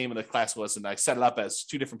that's what the name of the class was. And I set it up as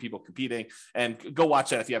two different people competing, and go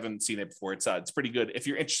watch that if you haven't seen it before. It's pretty good if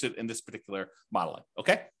you're interested in this particular modeling.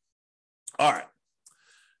 Okay. All right.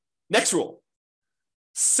 Next rule: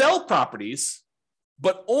 sell properties,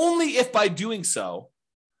 but only if by doing so,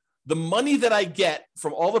 the money that I get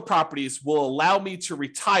from all the properties will allow me to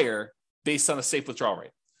retire based on a safe withdrawal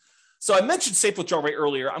rate. So I mentioned safe withdrawal rate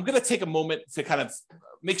earlier. I'm going to take a moment to kind of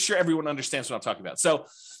make sure everyone understands what I'm talking about. So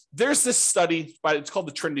there's this study, it's called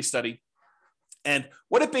the Trinity study. And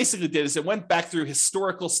what it basically did is it went back through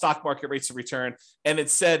historical stock market rates of return. And it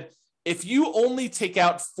said, if you only take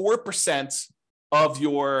out 4% of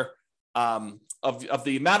your of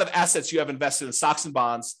the amount of assets you have invested in stocks and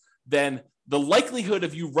bonds, then the likelihood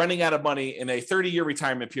of you running out of money in a 30-year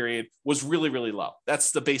retirement period was really, really low.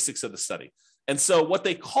 That's the basics of the study. And so what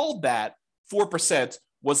they called that 4%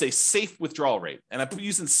 was a safe withdrawal rate. And I'm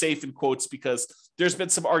using safe in quotes because there's been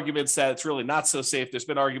some arguments that it's really not so safe. There's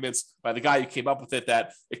been arguments by the guy who came up with it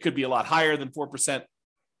that it could be a lot higher than 4%.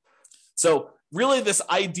 So really this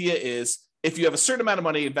idea is, if you have a certain amount of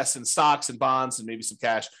money invested in stocks and bonds and maybe some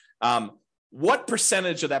cash, what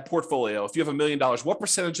percentage of that portfolio, if you have $1 million, what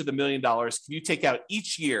percentage of the $1 million can you take out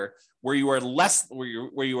each year where you are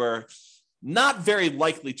where you are not very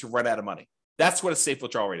likely to run out of money? That's what a safe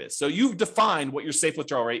withdrawal rate is. So you've defined what your safe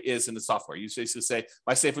withdrawal rate is in the software. You basically say,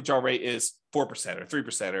 my safe withdrawal rate is 4% or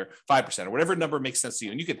 3% or 5% or whatever number makes sense to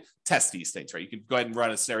you. And you can test these things, right? You can go ahead and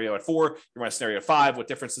run a scenario at 4, you run a scenario at 5. What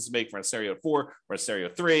difference does it make? Run a scenario at 4, run a scenario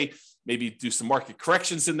at 3, maybe do some market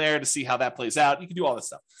corrections in there to see how that plays out. You can do all this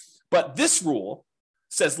stuff. But this rule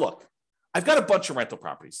says, look, I've got a bunch of rental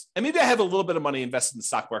properties, and maybe I have a little bit of money invested in the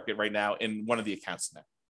stock market right now in one of the accounts in there.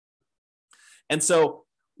 And so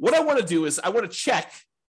what I want to do is I want to check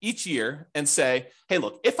each year and say, hey,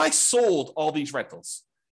 look, if I sold all these rentals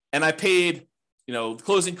and I paid,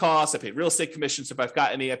 closing costs, I paid real estate commissions if I've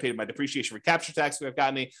got any, I paid my depreciation recapture tax if I've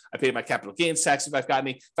got any, I paid my capital gains tax if I've got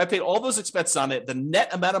any. If I paid all those expenses on it, the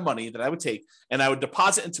net amount of money that I would take and I would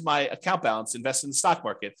deposit into my account balance, invest in the stock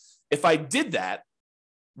market. If I did that,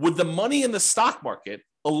 would the money in the stock market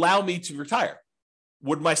allow me to retire?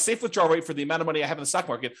 Would my safe withdrawal rate for the amount of money I have in the stock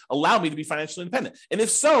market allow me to be financially independent? And if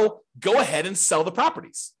so, go ahead and sell the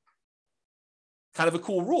properties. Kind of a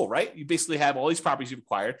cool rule, right? You basically have all these properties you've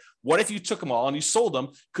acquired. What if you took them all and you sold them?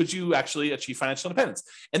 Could you actually achieve financial independence?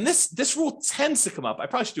 And this rule tends to come up. I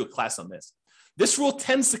probably should do a class on this. This rule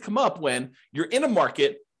tends to come up when you're in a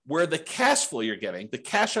market where the cash flow you're getting, the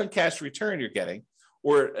cash on cash return you're getting,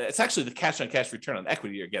 or it's actually the cash on cash return on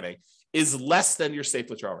equity you're getting, is less than your safe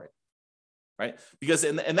withdrawal rate. Right? Because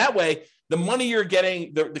in that way, the money you're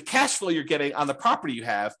getting, the cash flow you're getting on the property you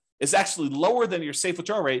have is actually lower than your safe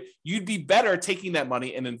withdrawal rate. You'd be better taking that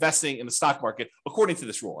money and investing in the stock market according to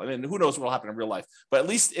this rule. And then who knows what will happen in real life. But at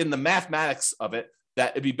least in the mathematics of it,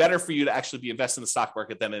 that it'd be better for you to actually be investing in the stock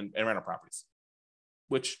market than in rental properties,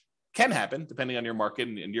 which can happen depending on your market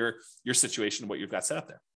and your situation, what you've got set up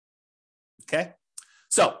there. Okay?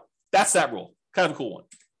 So that's that rule. Kind of a cool one.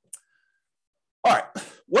 All right.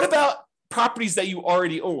 What about properties that you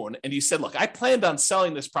already own? And you said, look, I planned on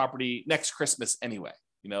selling this property next Christmas anyway.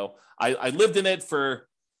 I lived in it for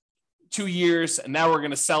 2 years and now we're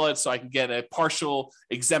going to sell it so I can get a partial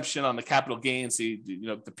exemption on the capital gains.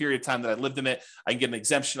 The period of time that I lived in it, I can get an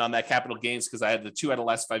exemption on that capital gains because I had the 2 out of the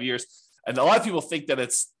last 5 years. And a lot of people think that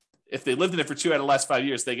if they lived in it for 2 out of the last 5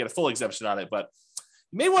 years, they get a full exemption on it. But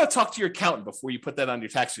you may want to talk to your accountant before you put that on your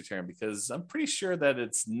tax return, because I'm pretty sure that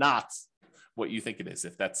it's not what you think it is,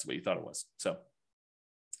 if that's what you thought it was. So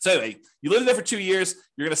anyway, you lived there for 2 years.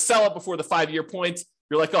 You're going to sell it before the 5-year point.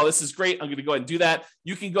 You're like, oh, this is great. I'm going to go ahead and do that.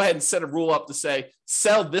 You can go ahead and set a rule up to say,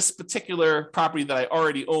 sell this particular property that I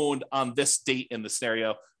already owned on this date in the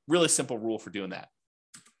scenario. Really simple rule for doing that.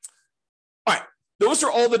 All right. Those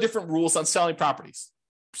are all the different rules on selling properties.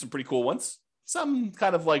 Some pretty cool ones. Some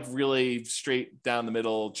kind of like really straight down the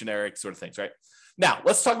middle, generic sort of things, right? Now,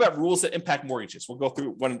 let's talk about rules that impact mortgages. We'll go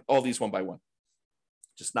through all these one by one.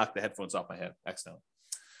 Just knocked the headphones off my head accidentally.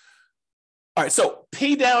 All right, so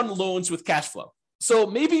pay down loans with cash flow. So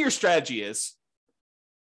maybe your strategy is,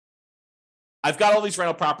 I've got all these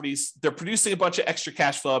rental properties. They're producing a bunch of extra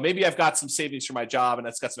cash flow. Maybe I've got some savings from my job and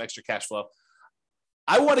that's got some extra cash flow.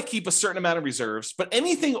 I want to keep a certain amount of reserves, but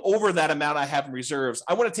anything over that amount I have in reserves,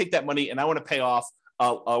 I want to take that money and I want to pay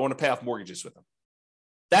off mortgages with them.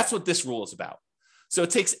 That's what this rule is about. So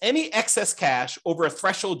it takes any excess cash over a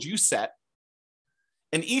threshold you set,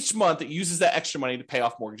 and each month it uses that extra money to pay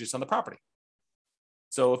off mortgages on the property.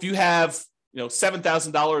 So if you have,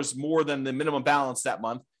 $7,000 more than the minimum balance that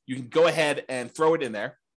month, you can go ahead and throw it in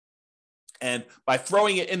there. And by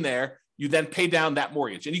throwing it in there, you then pay down that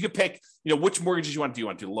mortgage. And you can pick, which mortgages you want to do. You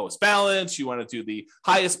want to do the lowest balance, you want to do the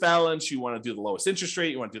highest balance, you want to do the lowest interest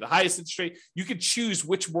rate, you want to do the highest interest rate. You can choose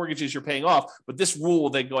which mortgages you're paying off, but this rule will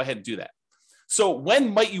then go ahead and do that. So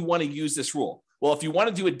when might you want to use this rule? Well, if you want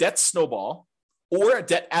to do a debt snowball or a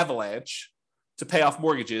debt avalanche to pay off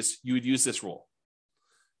mortgages, you would use this rule.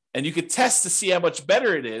 And you could test to see how much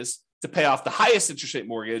better it is to pay off the highest interest rate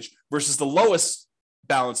mortgage versus the lowest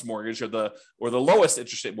balance mortgage or the lowest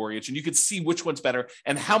interest rate mortgage. And you could see which one's better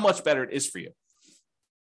and how much better it is for you.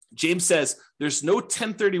 James says there's no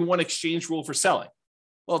 1031 exchange rule for selling.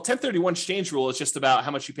 Well, 1031 exchange rule is just about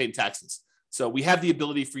how much you pay in taxes. So we have the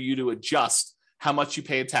ability for you to adjust how much you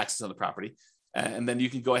pay in taxes on the property. And then you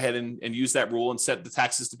can go ahead and use that rule and set the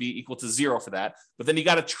taxes to be equal to 0 for that. But then you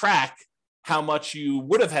got to track how much you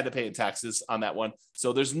would have had to pay in taxes on that one.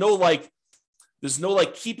 So there's no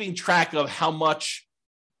keeping track of how much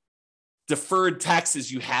deferred taxes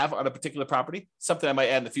you have on a particular property, something I might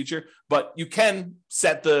add in the future, but you can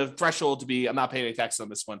set the threshold to be, I'm not paying any taxes on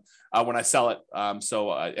this one when I sell it.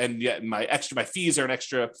 And yet my fees are an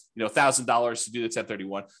extra, $1,000 to do the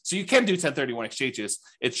 1031. So you can do 1031 exchanges.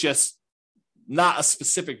 It's just not a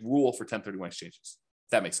specific rule for 1031 exchanges.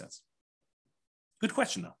 If that makes sense. Good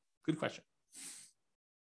question though. Good question.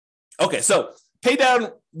 Okay. So pay down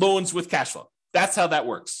loans with cash flow. That's how that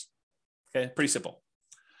works. Okay. Pretty simple.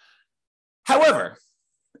 However,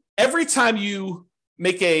 every time you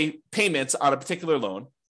make a payment on a particular loan,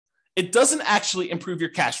 it doesn't actually improve your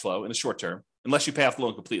cash flow in the short term, unless you pay off the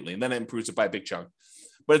loan completely, and then it improves it by a big chunk.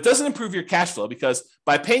 But it doesn't improve your cash flow because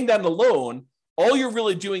by paying down the loan, all you're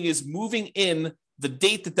really doing is moving in the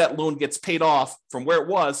date that loan gets paid off from where it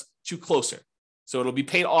was to closer. So it'll be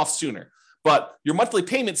paid off sooner. But your monthly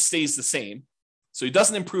payment stays the same. So it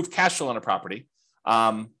doesn't improve cash flow on a property.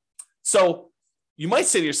 So you might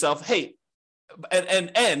say to yourself, hey,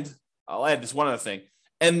 and I'll add this one other thing.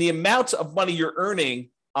 And the amount of money you're earning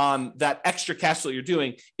on that extra cash flow you're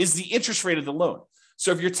doing is the interest rate of the loan.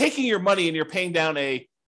 So if you're taking your money and you're paying down a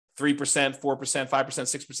 3%, 4%, 5%,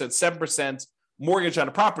 6%, 7% mortgage on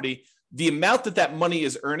a property, the amount that money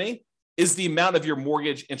is earning is the amount of your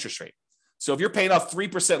mortgage interest rate. So if you're paying off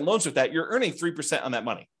 3% loans with that, you're earning 3% on that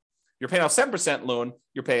money. You're paying off 7% loan,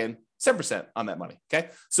 you're paying 7% on that money. Okay.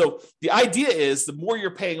 So the idea is the more you're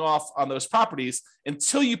paying off on those properties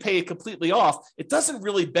until you pay it completely off, it doesn't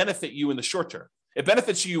really benefit you in the short term. It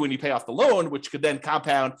benefits you when you pay off the loan, which could then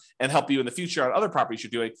compound and help you in the future on other properties you're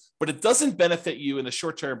doing, but it doesn't benefit you in the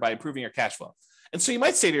short term by improving your cash flow. And so you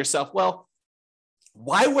might say to yourself, well,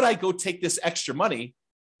 why would I go take this extra money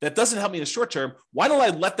that doesn't help me in the short term? Why don't I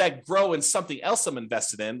let that grow in something else I'm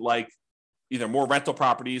invested in, like either more rental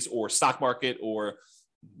properties or stock market or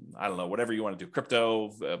I don't know, whatever you want to do,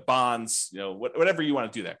 crypto, bonds, whatever you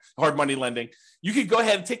want to do there, hard money lending. You could go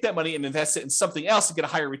ahead and take that money and invest it in something else and get a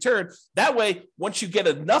higher return. That way, once you get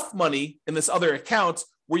enough money in this other account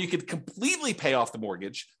where you could completely pay off the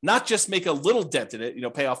mortgage, not just make a little dent in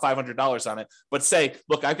it, pay off $500 on it, but say,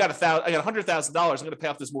 look, I got $100,000. I'm going to pay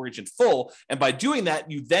off this mortgage in full. And by doing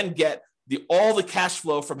that, you then get all the cash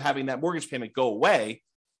flow from having that mortgage payment go away.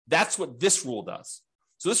 That's what this rule does.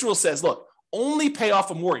 So this rule says, look, only pay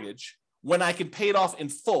off a mortgage when I can pay it off in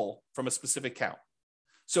full from a specific account.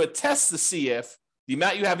 So it tests to see if the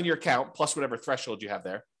amount you have in your account plus whatever threshold you have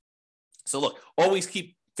there. So look, always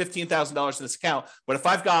keep $15,000 in this account. But if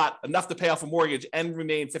I've got enough to pay off a mortgage and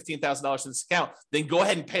remain $15,000 in this account, then go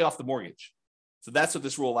ahead and pay off the mortgage. So that's what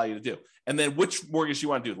this rule allows you to do. And then which mortgage you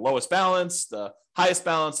want to do, the lowest balance, the highest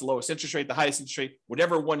balance, the lowest interest rate, the highest interest rate,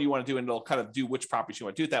 whatever one you want to do, and it'll kind of do which properties you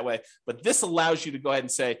want to do it that way. But this allows you to go ahead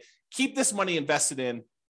and say, keep this money invested in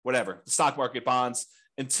whatever, the stock market, bonds,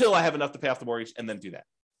 until I have enough to pay off the mortgage, and then do that.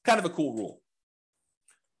 Kind of a cool rule.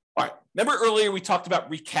 All right. Remember earlier we talked about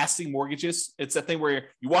recasting mortgages? It's that thing where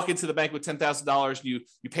you walk into the bank with $10,000,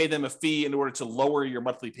 you pay them a fee in order to lower your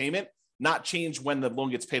monthly payment, not change when the loan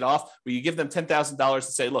gets paid off, but you give them $10,000 to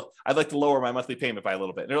say, look, I'd like to lower my monthly payment by a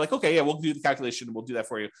little bit. And they're like, okay, yeah, we'll do the calculation and we'll do that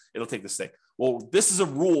for you. It'll take this thing. Well, this is a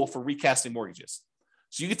rule for recasting mortgages.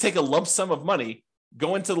 So you could take a lump sum of money,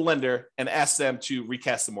 go into the lender and ask them to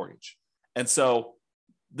recast the mortgage. And so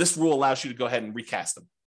this rule allows you to go ahead and recast them.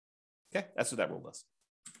 Okay, that's what that rule does.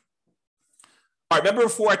 All right, remember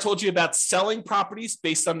before I told you about selling properties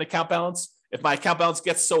based on the account balance? If my account balance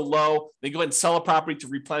gets so low, then go ahead and sell a property to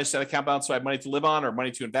replenish that account balance so I have money to live on or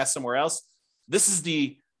money to invest somewhere else. This is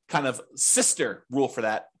the kind of sister rule for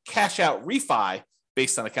that, cash out refi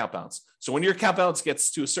based on account balance. So when your account balance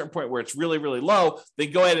gets to a certain point where it's really, really low,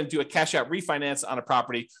 then go ahead and do a cash out refinance on a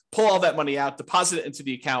property, pull all that money out, deposit it into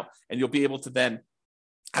the account, and you'll be able to then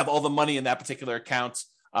have all the money in that particular account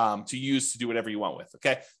to use to do whatever you want with.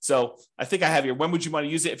 Okay. So I think I have here, when would you want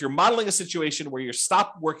to use it? If you're modeling a situation where you're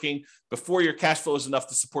stopped working before your cash flow is enough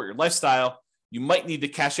to support your lifestyle, you might need to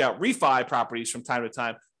cash out refi properties from time to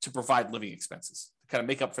time to provide living expenses to kind of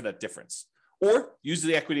make up for that difference. Or use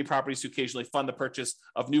the equity properties to occasionally fund the purchase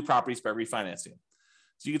of new properties by refinancing.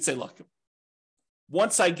 So you could say, look,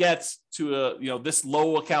 once I get to this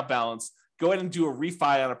low account balance, go ahead and do a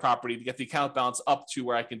refi on a property to get the account balance up to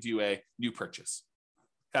where I can do a new purchase.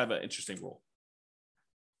 Kind of an interesting rule.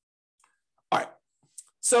 All right.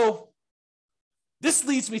 So this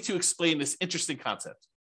leads me to explain this interesting concept.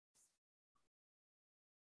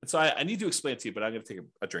 And so I need to explain it to you, but I'm going to take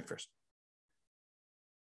a drink first.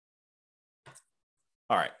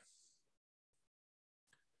 All right.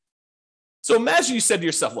 So imagine you said to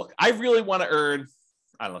yourself, look, I really want to earn,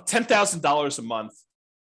 $10,000 a month.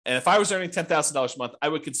 And if I was earning $10,000 a month, I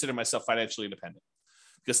would consider myself financially independent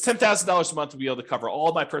because $10,000 a month would be able to cover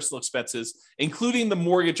all my personal expenses, including the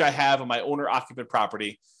mortgage I have on my owner occupant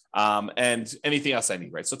property and anything else I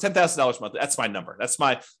need, right? So $10,000 a month, that's my number. That's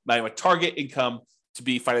my target income to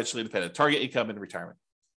be financially independent, target income in retirement.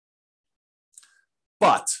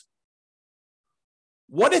 But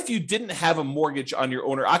what if you didn't have a mortgage on your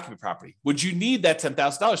owner occupant property? Would you need that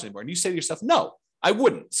 $10,000 anymore? And you say to yourself, no, I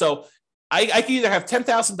wouldn't. So I can either have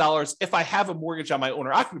 $10,000 if I have a mortgage on my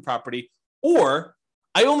owner occupant property, or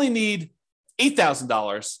I only need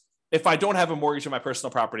 $8,000 if I don't have a mortgage on my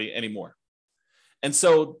personal property anymore. And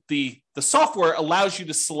so the software allows you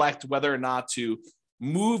to select whether or not to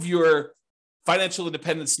move your financial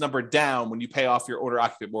independence number down when you pay off your owner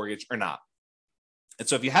occupant mortgage or not. And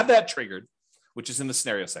so if you have that triggered, which is in the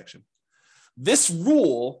scenario section, this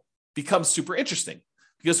rule becomes super interesting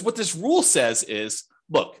because what this rule says is,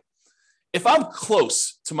 look, if I'm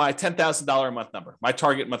close to my $10,000 a month number, my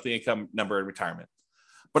target monthly income number in retirement,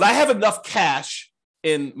 but I have enough cash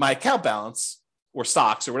in my account balance or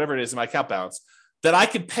stocks or whatever it is in my account balance that I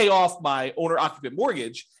could pay off my owner occupant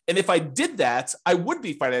mortgage. And if I did that, I would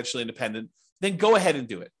be financially independent, then go ahead and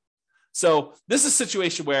do it. So this is a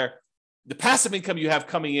situation where the passive income you have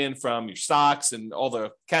coming in from your stocks and all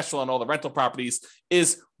the cash flow on all the rental properties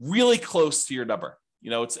is really close to your number.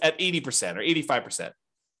 It's at 80% or 85%.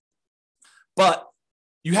 But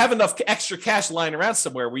you have enough extra cash lying around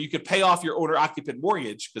somewhere where you could pay off your owner occupant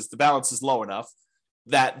mortgage because the balance is low enough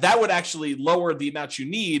that would actually lower the amount you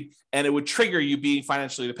need and it would trigger you being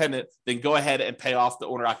financially independent. Then go ahead and pay off the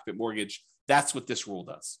owner occupant mortgage. That's what this rule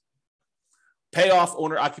does. Pay off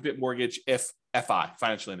owner occupant mortgage if FI,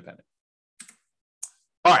 financially independent.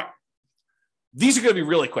 All right. These are going to be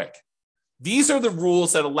really quick. These are the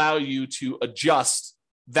rules that allow you to adjust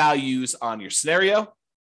values on your scenario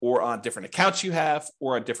or on different accounts you have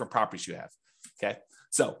or on different properties you have. Okay.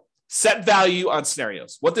 So set value on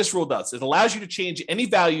scenarios. What this rule does, it allows you to change any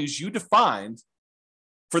values you defined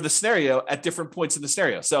for the scenario at different points in the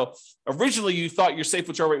scenario. So originally you thought your safe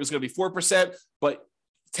withdrawal rate was going to be 4%, but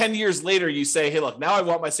 10 years later you say, hey, look, now I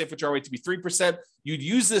want my safe withdrawal rate to be 3%. You'd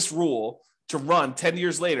use this rule to run 10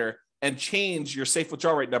 years later and change your safe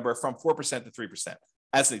withdrawal rate number from 4% to 3%,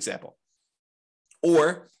 as an example.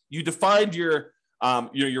 Or you defined your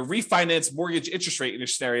refinance mortgage interest rate in your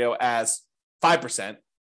scenario as 5%,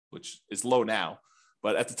 which is low now,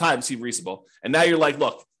 but at the time seemed reasonable. And now you're like,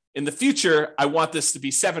 look, in the future, I want this to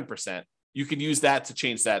be 7%. You can use that to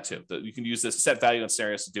change that too. You can use this set value on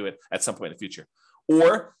scenarios to do it at some point in the future.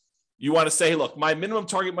 Or you want to say, look, my minimum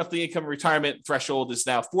target monthly income retirement threshold is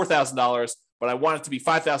now $4,000, but I want it to be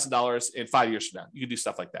 $5,000 in 5 years from now. You can do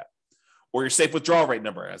stuff like that. Or your safe withdrawal rate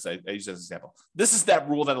number, as I use as an example. This is that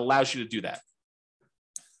rule that allows you to do that.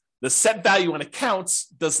 The set value on accounts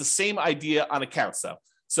does the same idea on accounts, though.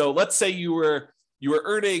 So let's say you were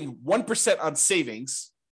earning 1% on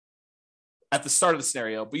savings at the start of the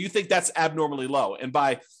scenario, but you think that's abnormally low. And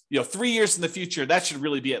by 3 years in the future, that should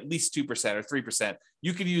really be at least 2% or 3%.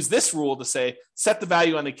 You could use this rule to say, set the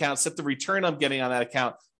value on the account, set the return I'm getting on that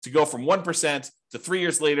account to go from 1% to 3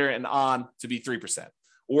 years later and on to be 3%.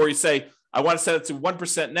 Or you say, I want to set it to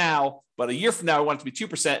 1% now, but a year from now, I want it to be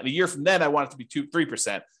 2%. And a year from then, I want it to be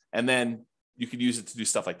 3%. And then you could use it to do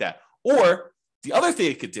stuff like that. Or the other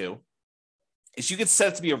thing it could do is you could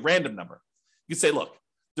set it to be a random number. You could say, look,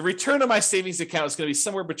 the return on my savings account is going to be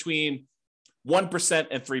somewhere between 1%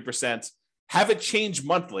 and 3%. Have it change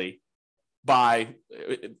monthly by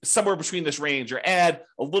somewhere between this range, or add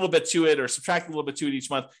a little bit to it or subtract a little bit to it each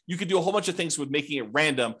month. You could do a whole bunch of things with making it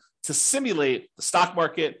random to simulate the stock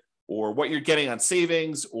market or what you're getting on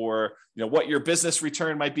savings, or what your business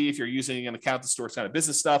return might be if you're using an account to store kind of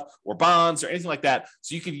business stuff or bonds or anything like that.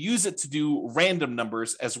 So you can use it to do random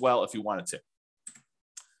numbers as well if you wanted to.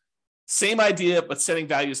 Same idea, but setting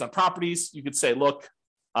values on properties. You could say, look,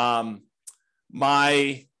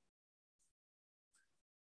 my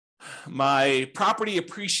property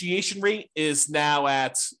appreciation rate is now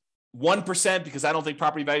at 1% because I don't think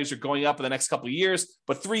property values are going up in the next couple of years.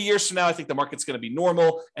 But 3 years from now, I think the market's going to be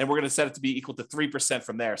normal, and we're going to set it to be equal to 3%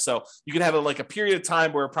 from there. So you can have a period of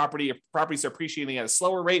time where properties are appreciating at a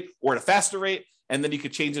slower rate or at a faster rate, and then you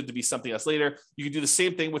could change it to be something else later. You could do the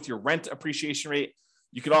same thing with your rent appreciation rate.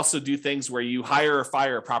 You could also do things where you hire or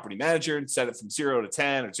fire a property manager and set it from 0 to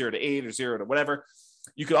 10 or 0 to 8 or 0 to whatever.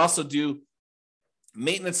 You could also do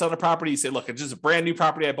maintenance on a property. You say, look, it's just a brand new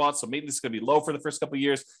property I bought, so maintenance is going to be low for the first couple of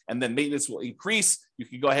years, and then maintenance will increase. You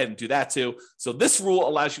can go ahead and do that too. So this rule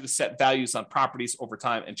allows you to set values on properties over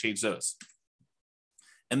time and change those.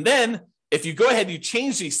 And then if you go ahead and you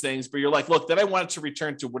change these things, but you're like, look, then I want it to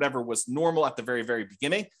return to whatever was normal at the very, very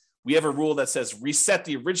beginning, we have a rule that says reset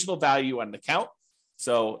the original value on an account.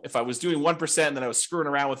 So if I was doing 1% and then I was screwing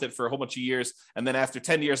around with it for a whole bunch of years, and then after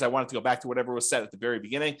 10 years, I wanted to go back to whatever was set at the very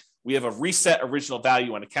beginning, we have a reset original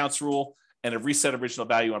value on accounts rule and a reset original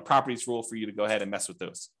value on properties rule for you to go ahead and mess with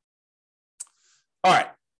those. All right.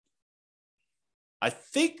 I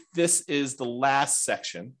think this is the last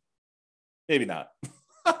section. Maybe not.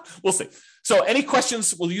 We'll see. So any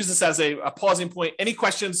questions? We'll use this as a pausing point. Any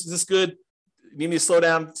questions? Is this good? You need me to slow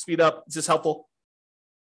down, speed up? Is this helpful?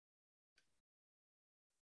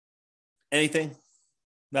 Anything?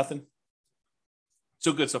 Nothing?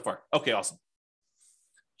 So good so far. Okay, awesome.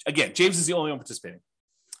 Again, James is the only one participating.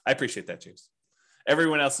 I appreciate that, James.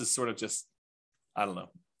 Everyone else is sort of just, I don't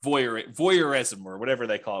know, voyeurism or whatever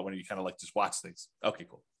they call it when you kind of just watch things. Okay,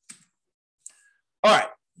 cool. All right.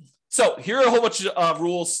 So here are a whole bunch of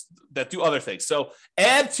rules that do other things. So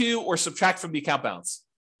add to or subtract from the account balance.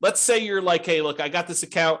 Let's say you're like, hey, look, I got this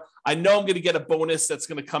account. I know I'm going to get a bonus that's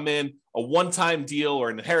going to come in, a one-time deal or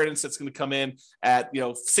an inheritance that's going to come in at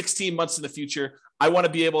 16 months in the future. I want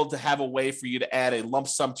to be able to have a way for you to add a lump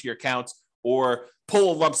sum to your account or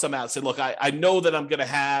pull a lump sum out and say, look, I know that I'm going to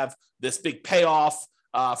have this big payoff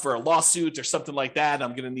for a lawsuit or something like that.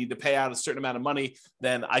 I'm going to need to pay out a certain amount of money.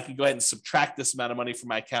 Then I can go ahead and subtract this amount of money from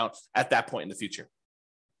my account at that point in the future.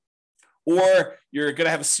 Or you're going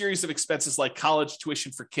to have a series of expenses like college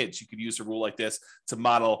tuition for kids. You could use a rule like this to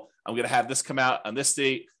model, I'm going to have this come out on this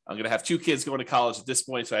date. I'm going to have 2 kids going to college at this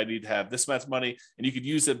point, so I need to have this much money. And you could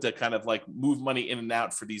use them to kind of move money in and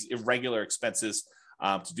out for these irregular expenses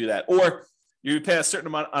to do that. Or you pay a certain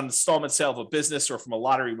amount on installment sale of a business or from a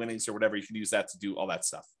lottery winnings or whatever. You can use that to do all that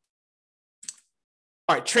stuff.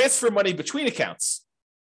 All right, transfer money between accounts.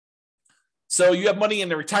 So you have money in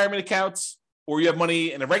the retirement accounts, or you have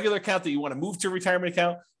money in a regular account that you want to move to a retirement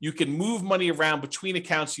account. You can move money around between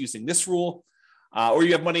accounts using this rule. Or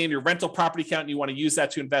you have money in your rental property account and you want to use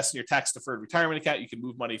that to invest in your tax-deferred retirement account. You can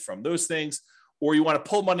move money from those things. Or you want to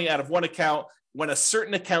pull money out of one account when a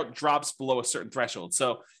certain account drops below a certain threshold.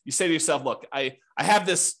 So you say to yourself, look, I have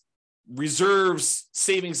this reserves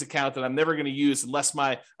savings account that I'm never going to use unless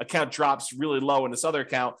my account drops really low in this other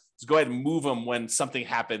account. So go ahead and move them when something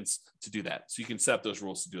happens to do that. So you can set up those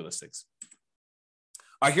rules to do those things.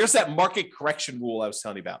 All right, here's that market correction rule I was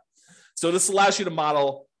telling you about. So this allows you to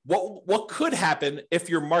model what could happen if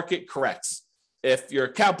your market corrects. If your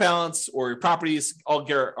account balance or your properties all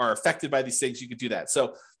are affected by these things, you could do that.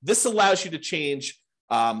 So this allows you to change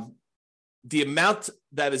the amount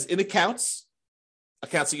that is in accounts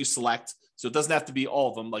that you select. So it doesn't have to be all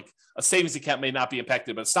of them. Like a savings account may not be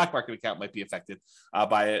affected, but a stock market account might be affected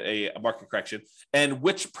by a market correction. And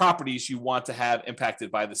which properties you want to have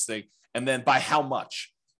impacted by this thing, and then by how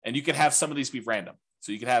much. And you can have some of these be random.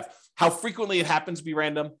 So you can have how frequently it happens to be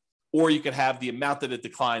random, or you can have the amount that it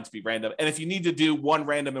declines be random. And if you need to do one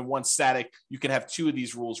random and one static, you can have 2 of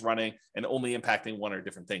these rules running and only impacting one or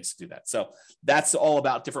different things to do that. So that's all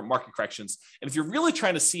about different market corrections. And if you're really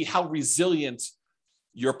trying to see how resilient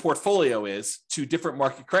your portfolio is to different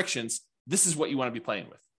market corrections, this is what you want to be playing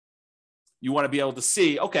with. You want to be able to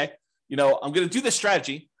see, okay, I'm going to do this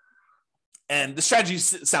strategy. And the strategy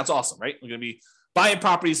sounds awesome, right? I'm going to be buying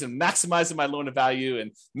properties and maximizing my loan to value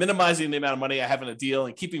and minimizing the amount of money I have in a deal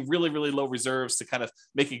and keeping really, really low reserves to kind of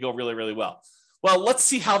make it go really, really well. Well, let's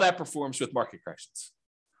see how that performs with market corrections.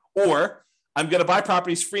 Or I'm going to buy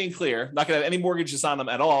properties free and clear, not going to have any mortgages on them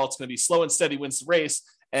at all. It's going to be slow and steady wins the race.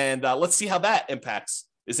 And let's see how that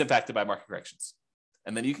is impacted by market corrections.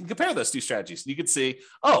 And then you can compare those 2 strategies. You can see,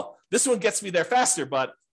 oh, this one gets me there faster,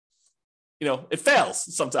 but it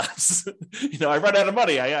fails sometimes. I run out of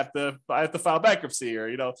money. I have to file bankruptcy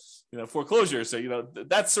or, foreclosure. So,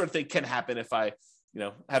 that sort of thing can happen if I,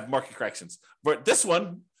 have market corrections. But this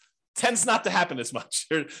one, tends not to happen as much,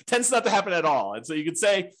 or tends not to happen at all. And so you could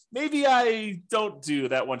say, maybe I don't do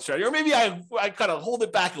that one strategy, or maybe I kind of hold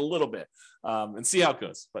it back a little bit and see how it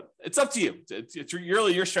goes. But it's up to you. It's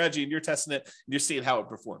really your strategy, and you're testing it, and you're seeing how it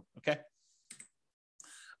performs. Okay.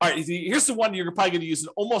 All right, here's the one you're probably going to use in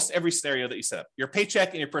almost every scenario that you set up: your paycheck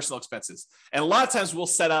and your personal expenses. And a lot of times we'll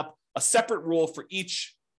set up a separate rule for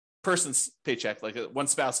each person's paycheck, like one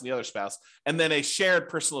spouse and the other spouse, and then a shared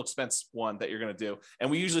personal expense one that you're going to do. And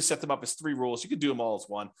we usually set them up as 3 rules. You could do them all as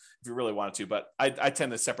one if you really wanted to, but I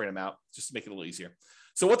tend to separate them out just to make it a little easier.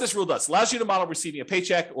 So what this rule does, allows you to model receiving a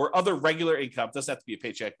paycheck or other regular income. It doesn't have to be a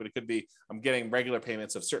paycheck, but it could be, I'm getting regular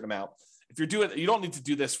payments of a certain amount. If you're doing, you don't need to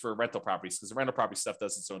do this for rental properties because the rental property stuff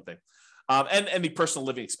does its own thing. And the personal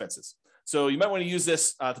living expenses. So you might want to use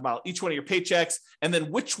this to model each one of your paychecks, and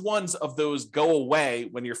then which ones of those go away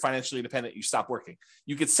when you're financially independent, you stop working.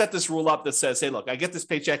 You could set this rule up that says, hey, look, I get this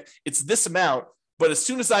paycheck, it's this amount, but as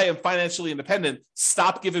soon as I am financially independent,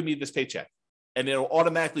 stop giving me this paycheck. And it'll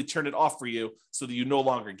automatically turn it off for you so that you no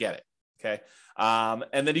longer get it, okay?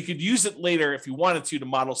 And then you could use it later if you wanted to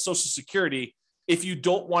model Social Security if you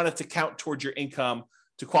don't want it to count towards your income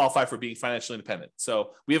to qualify for being financially independent.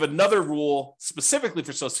 So we have another rule specifically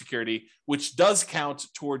for Social Security, which does count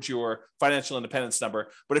towards your financial independence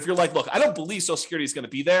number. But if you're like, look, I don't believe Social Security is going to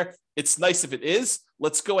be there, it's nice if it is.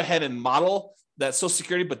 Let's go ahead and model that Social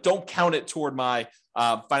Security, but don't count it toward my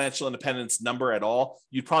financial independence number at all.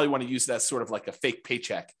 You'd probably want to use that sort of like a fake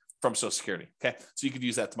paycheck from Social Security. Okay. So you could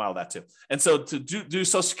use that to model that too. And so to do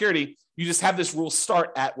Social Security, you just have this rule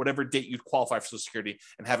start at whatever date you'd qualify for Social Security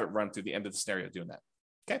and have it run through the end of the scenario doing that.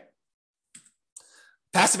 Okay.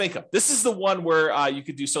 Passive income. This is the one where you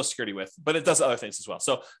could do Social Security with, but it does other things as well.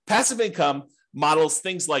 So passive income models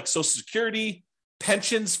things like Social Security,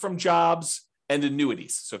 pensions from jobs, and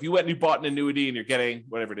annuities. So if you went and you bought an annuity and you're getting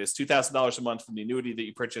whatever it is, $2,000 a month from the annuity that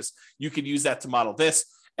you purchased, you could use that to model this.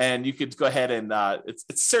 And you could go ahead and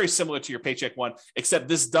it's very similar to your paycheck one, except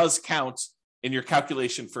this does count in your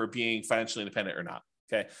calculation for being financially independent or not.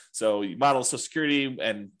 Okay, so you model Social Security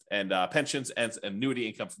and pensions and annuity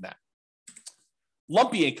income from that.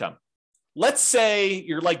 Lumpy income. Let's say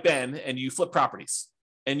you're like Ben and you flip properties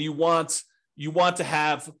and you want to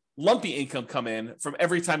have lumpy income come in from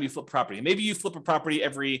every time you flip property. Maybe you flip a property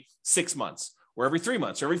every 6 months or every 3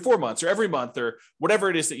 months or every 4 months or every month or whatever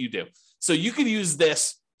it is that you do. So you could use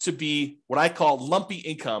this to be what I call lumpy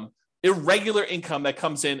income, irregular income that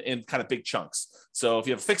comes in kind of big chunks. So if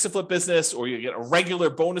you have a fix and flip business, or you get regular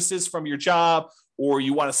bonuses from your job, or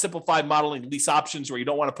you want to simplify modeling lease options where you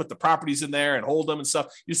don't want to put the properties in there and hold them and stuff,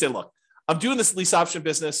 you say, look, I'm doing this lease option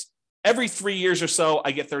business. Every 3 years or so,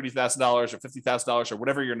 I get $30,000 or $50,000 or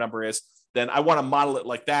whatever your number is. Then I want to model it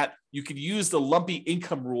like that. You could use the lumpy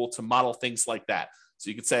income rule to model things like that. So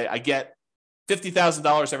you could say, I get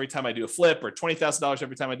 $50,000 every time I do a flip, or $20,000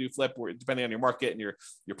 every time I do a flip, or depending on your market and your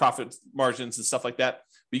profit margins and stuff like that.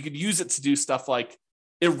 But you could use it to do stuff like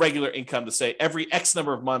irregular income to say every X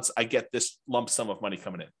number of months, I get this lump sum of money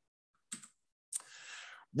coming in.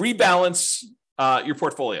 Rebalance your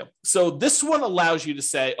portfolio. So this one allows you to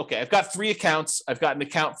say, okay, I've got 3 accounts. I've got an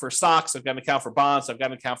account for stocks. I've got an account for bonds. I've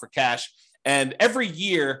got an account for cash. And every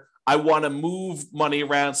year I want to move money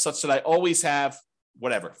around such that I always have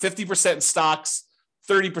whatever, 50% in stocks,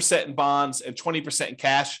 30% in bonds, and 20% in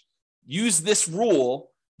cash. Use this rule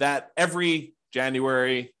that every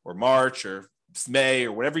January or March or May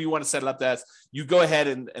or whatever you want to set it up as, you go ahead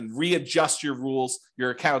and readjust your rules, your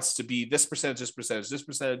accounts to be this percentage, this percentage, this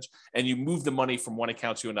percentage, and you move the money from one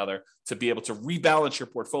account to another to be able to rebalance your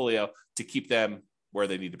portfolio to keep them where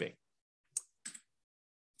they need to be.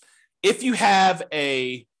 If you have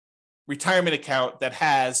a retirement account that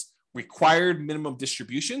has required minimum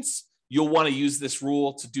distributions, you'll want to use this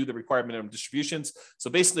rule to do the required minimum distributions. So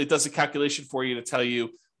basically, it does a calculation for you to tell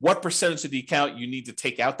you what percentage of the account you need to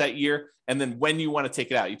take out that year, and then when you want to take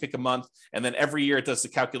it out. You pick a month, and then every year it does the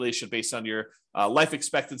calculation based on your life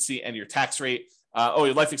expectancy and your tax rate.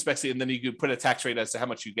 Your life expectancy, and then you could put a tax rate as to how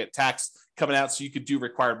much you get taxed coming out, so you could do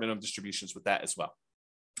required minimum distributions with that as well.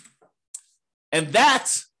 And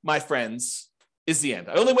that, my friends, is the end.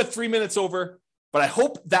 I only went 3 minutes over, but I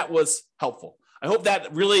hope that was helpful. I hope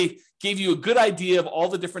that really gave you a good idea of all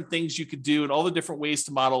the different things you could do and all the different ways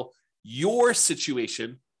to model your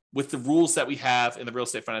situation with the rules that we have in the Real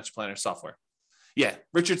Estate Financial Planner software. Yeah,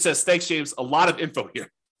 Richard says, thanks, James. A lot of info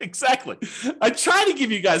here. Exactly. I try to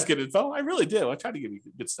give you guys good info. I really do. I try to give you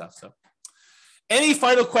good stuff. So, any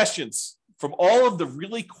final questions from all of the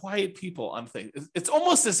really quiet people on things? It's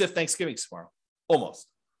almost as if Thanksgiving's tomorrow. Almost.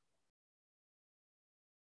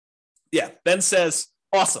 Yeah, Ben says,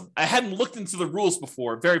 awesome. I hadn't looked into the rules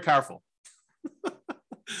before. Very powerful.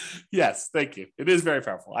 Yes, thank you. It is very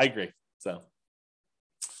powerful. I agree. So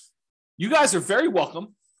you guys are very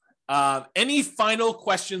welcome. Any final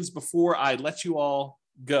questions before I let you all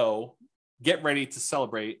go? Get ready to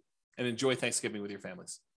celebrate and enjoy Thanksgiving with your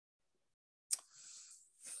families.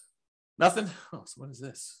 Nothing? Oh, so what is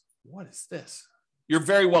this? What is this? You're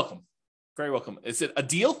very welcome. Very welcome. Is it a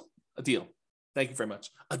deal? A deal. Thank you very much.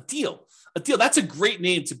 A deal. A deal. That's a great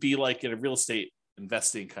name to be like in a real estate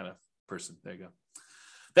investing kind of person. There you go.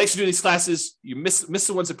 Thanks for doing these classes. You miss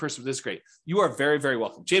the ones in person, but this is great. You are very, very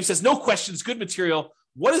welcome. James says, no questions, good material.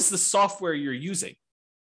 What is the software you're using?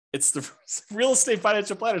 It's the Real Estate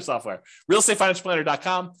Financial Planner software,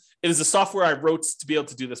 realestatefinancialplanner.com. It is the software I wrote to be able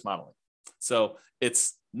to do this modeling. So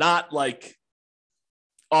it's not like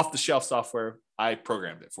off-the-shelf software. I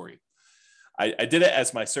programmed it for you. I did it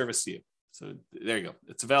as my service to you. So there you go.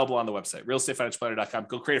 It's available on the website, realestatefinancialplanner.com.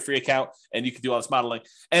 Go create a free account and you can do all this modeling.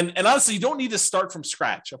 And honestly, you don't need to start from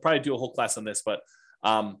scratch. I'll probably do a whole class on this, but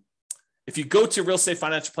if you go to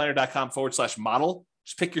realestatefinancialplanner.com/model,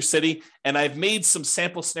 just pick your city. And I've made some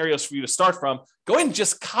sample scenarios for you to start from. Go ahead and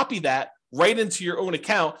just copy that right into your own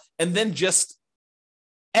account and then just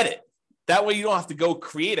edit. That way you don't have to go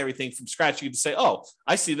create everything from scratch. You can say, oh,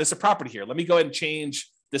 I see there's a property here. Let me go ahead and change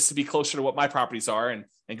this to be closer to what my properties are and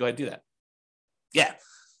go ahead and do that. Yeah.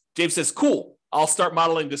 James says, cool. I'll start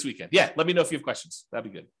modeling this weekend. Yeah. Let me know if you have questions.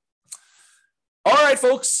 That'd be good. All right,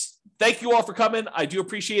 folks. Thank you all for coming. I do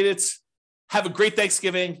appreciate it. Have a great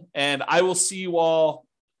Thanksgiving, and I will see you all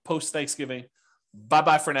post-Thanksgiving.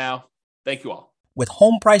 Bye-bye for now. Thank you all. With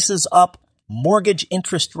home prices up, mortgage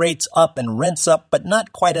interest rates up, and rents up, but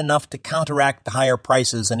not quite enough to counteract the higher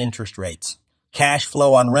prices and interest rates. Cash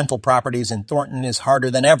flow on rental properties in Thornton is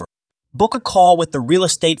harder than ever. Book a call with the Real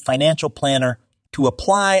Estate Financial Planner to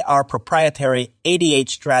apply our proprietary 88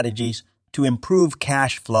 strategies to improve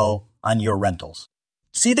cash flow on your rentals.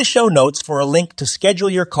 See the show notes for a link to schedule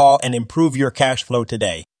your call and improve your cash flow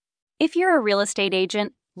today. If you're a real estate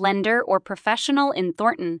agent, lender, or professional in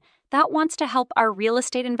Thornton that wants to help our real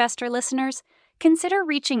estate investor listeners, consider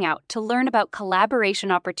reaching out to learn about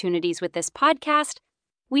collaboration opportunities with this podcast.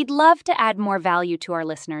 We'd love to add more value to our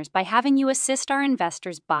listeners by having you assist our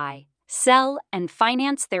investors buy, sell, and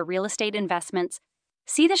finance their real estate investments.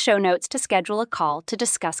 See the show notes to schedule a call to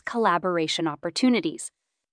discuss collaboration opportunities.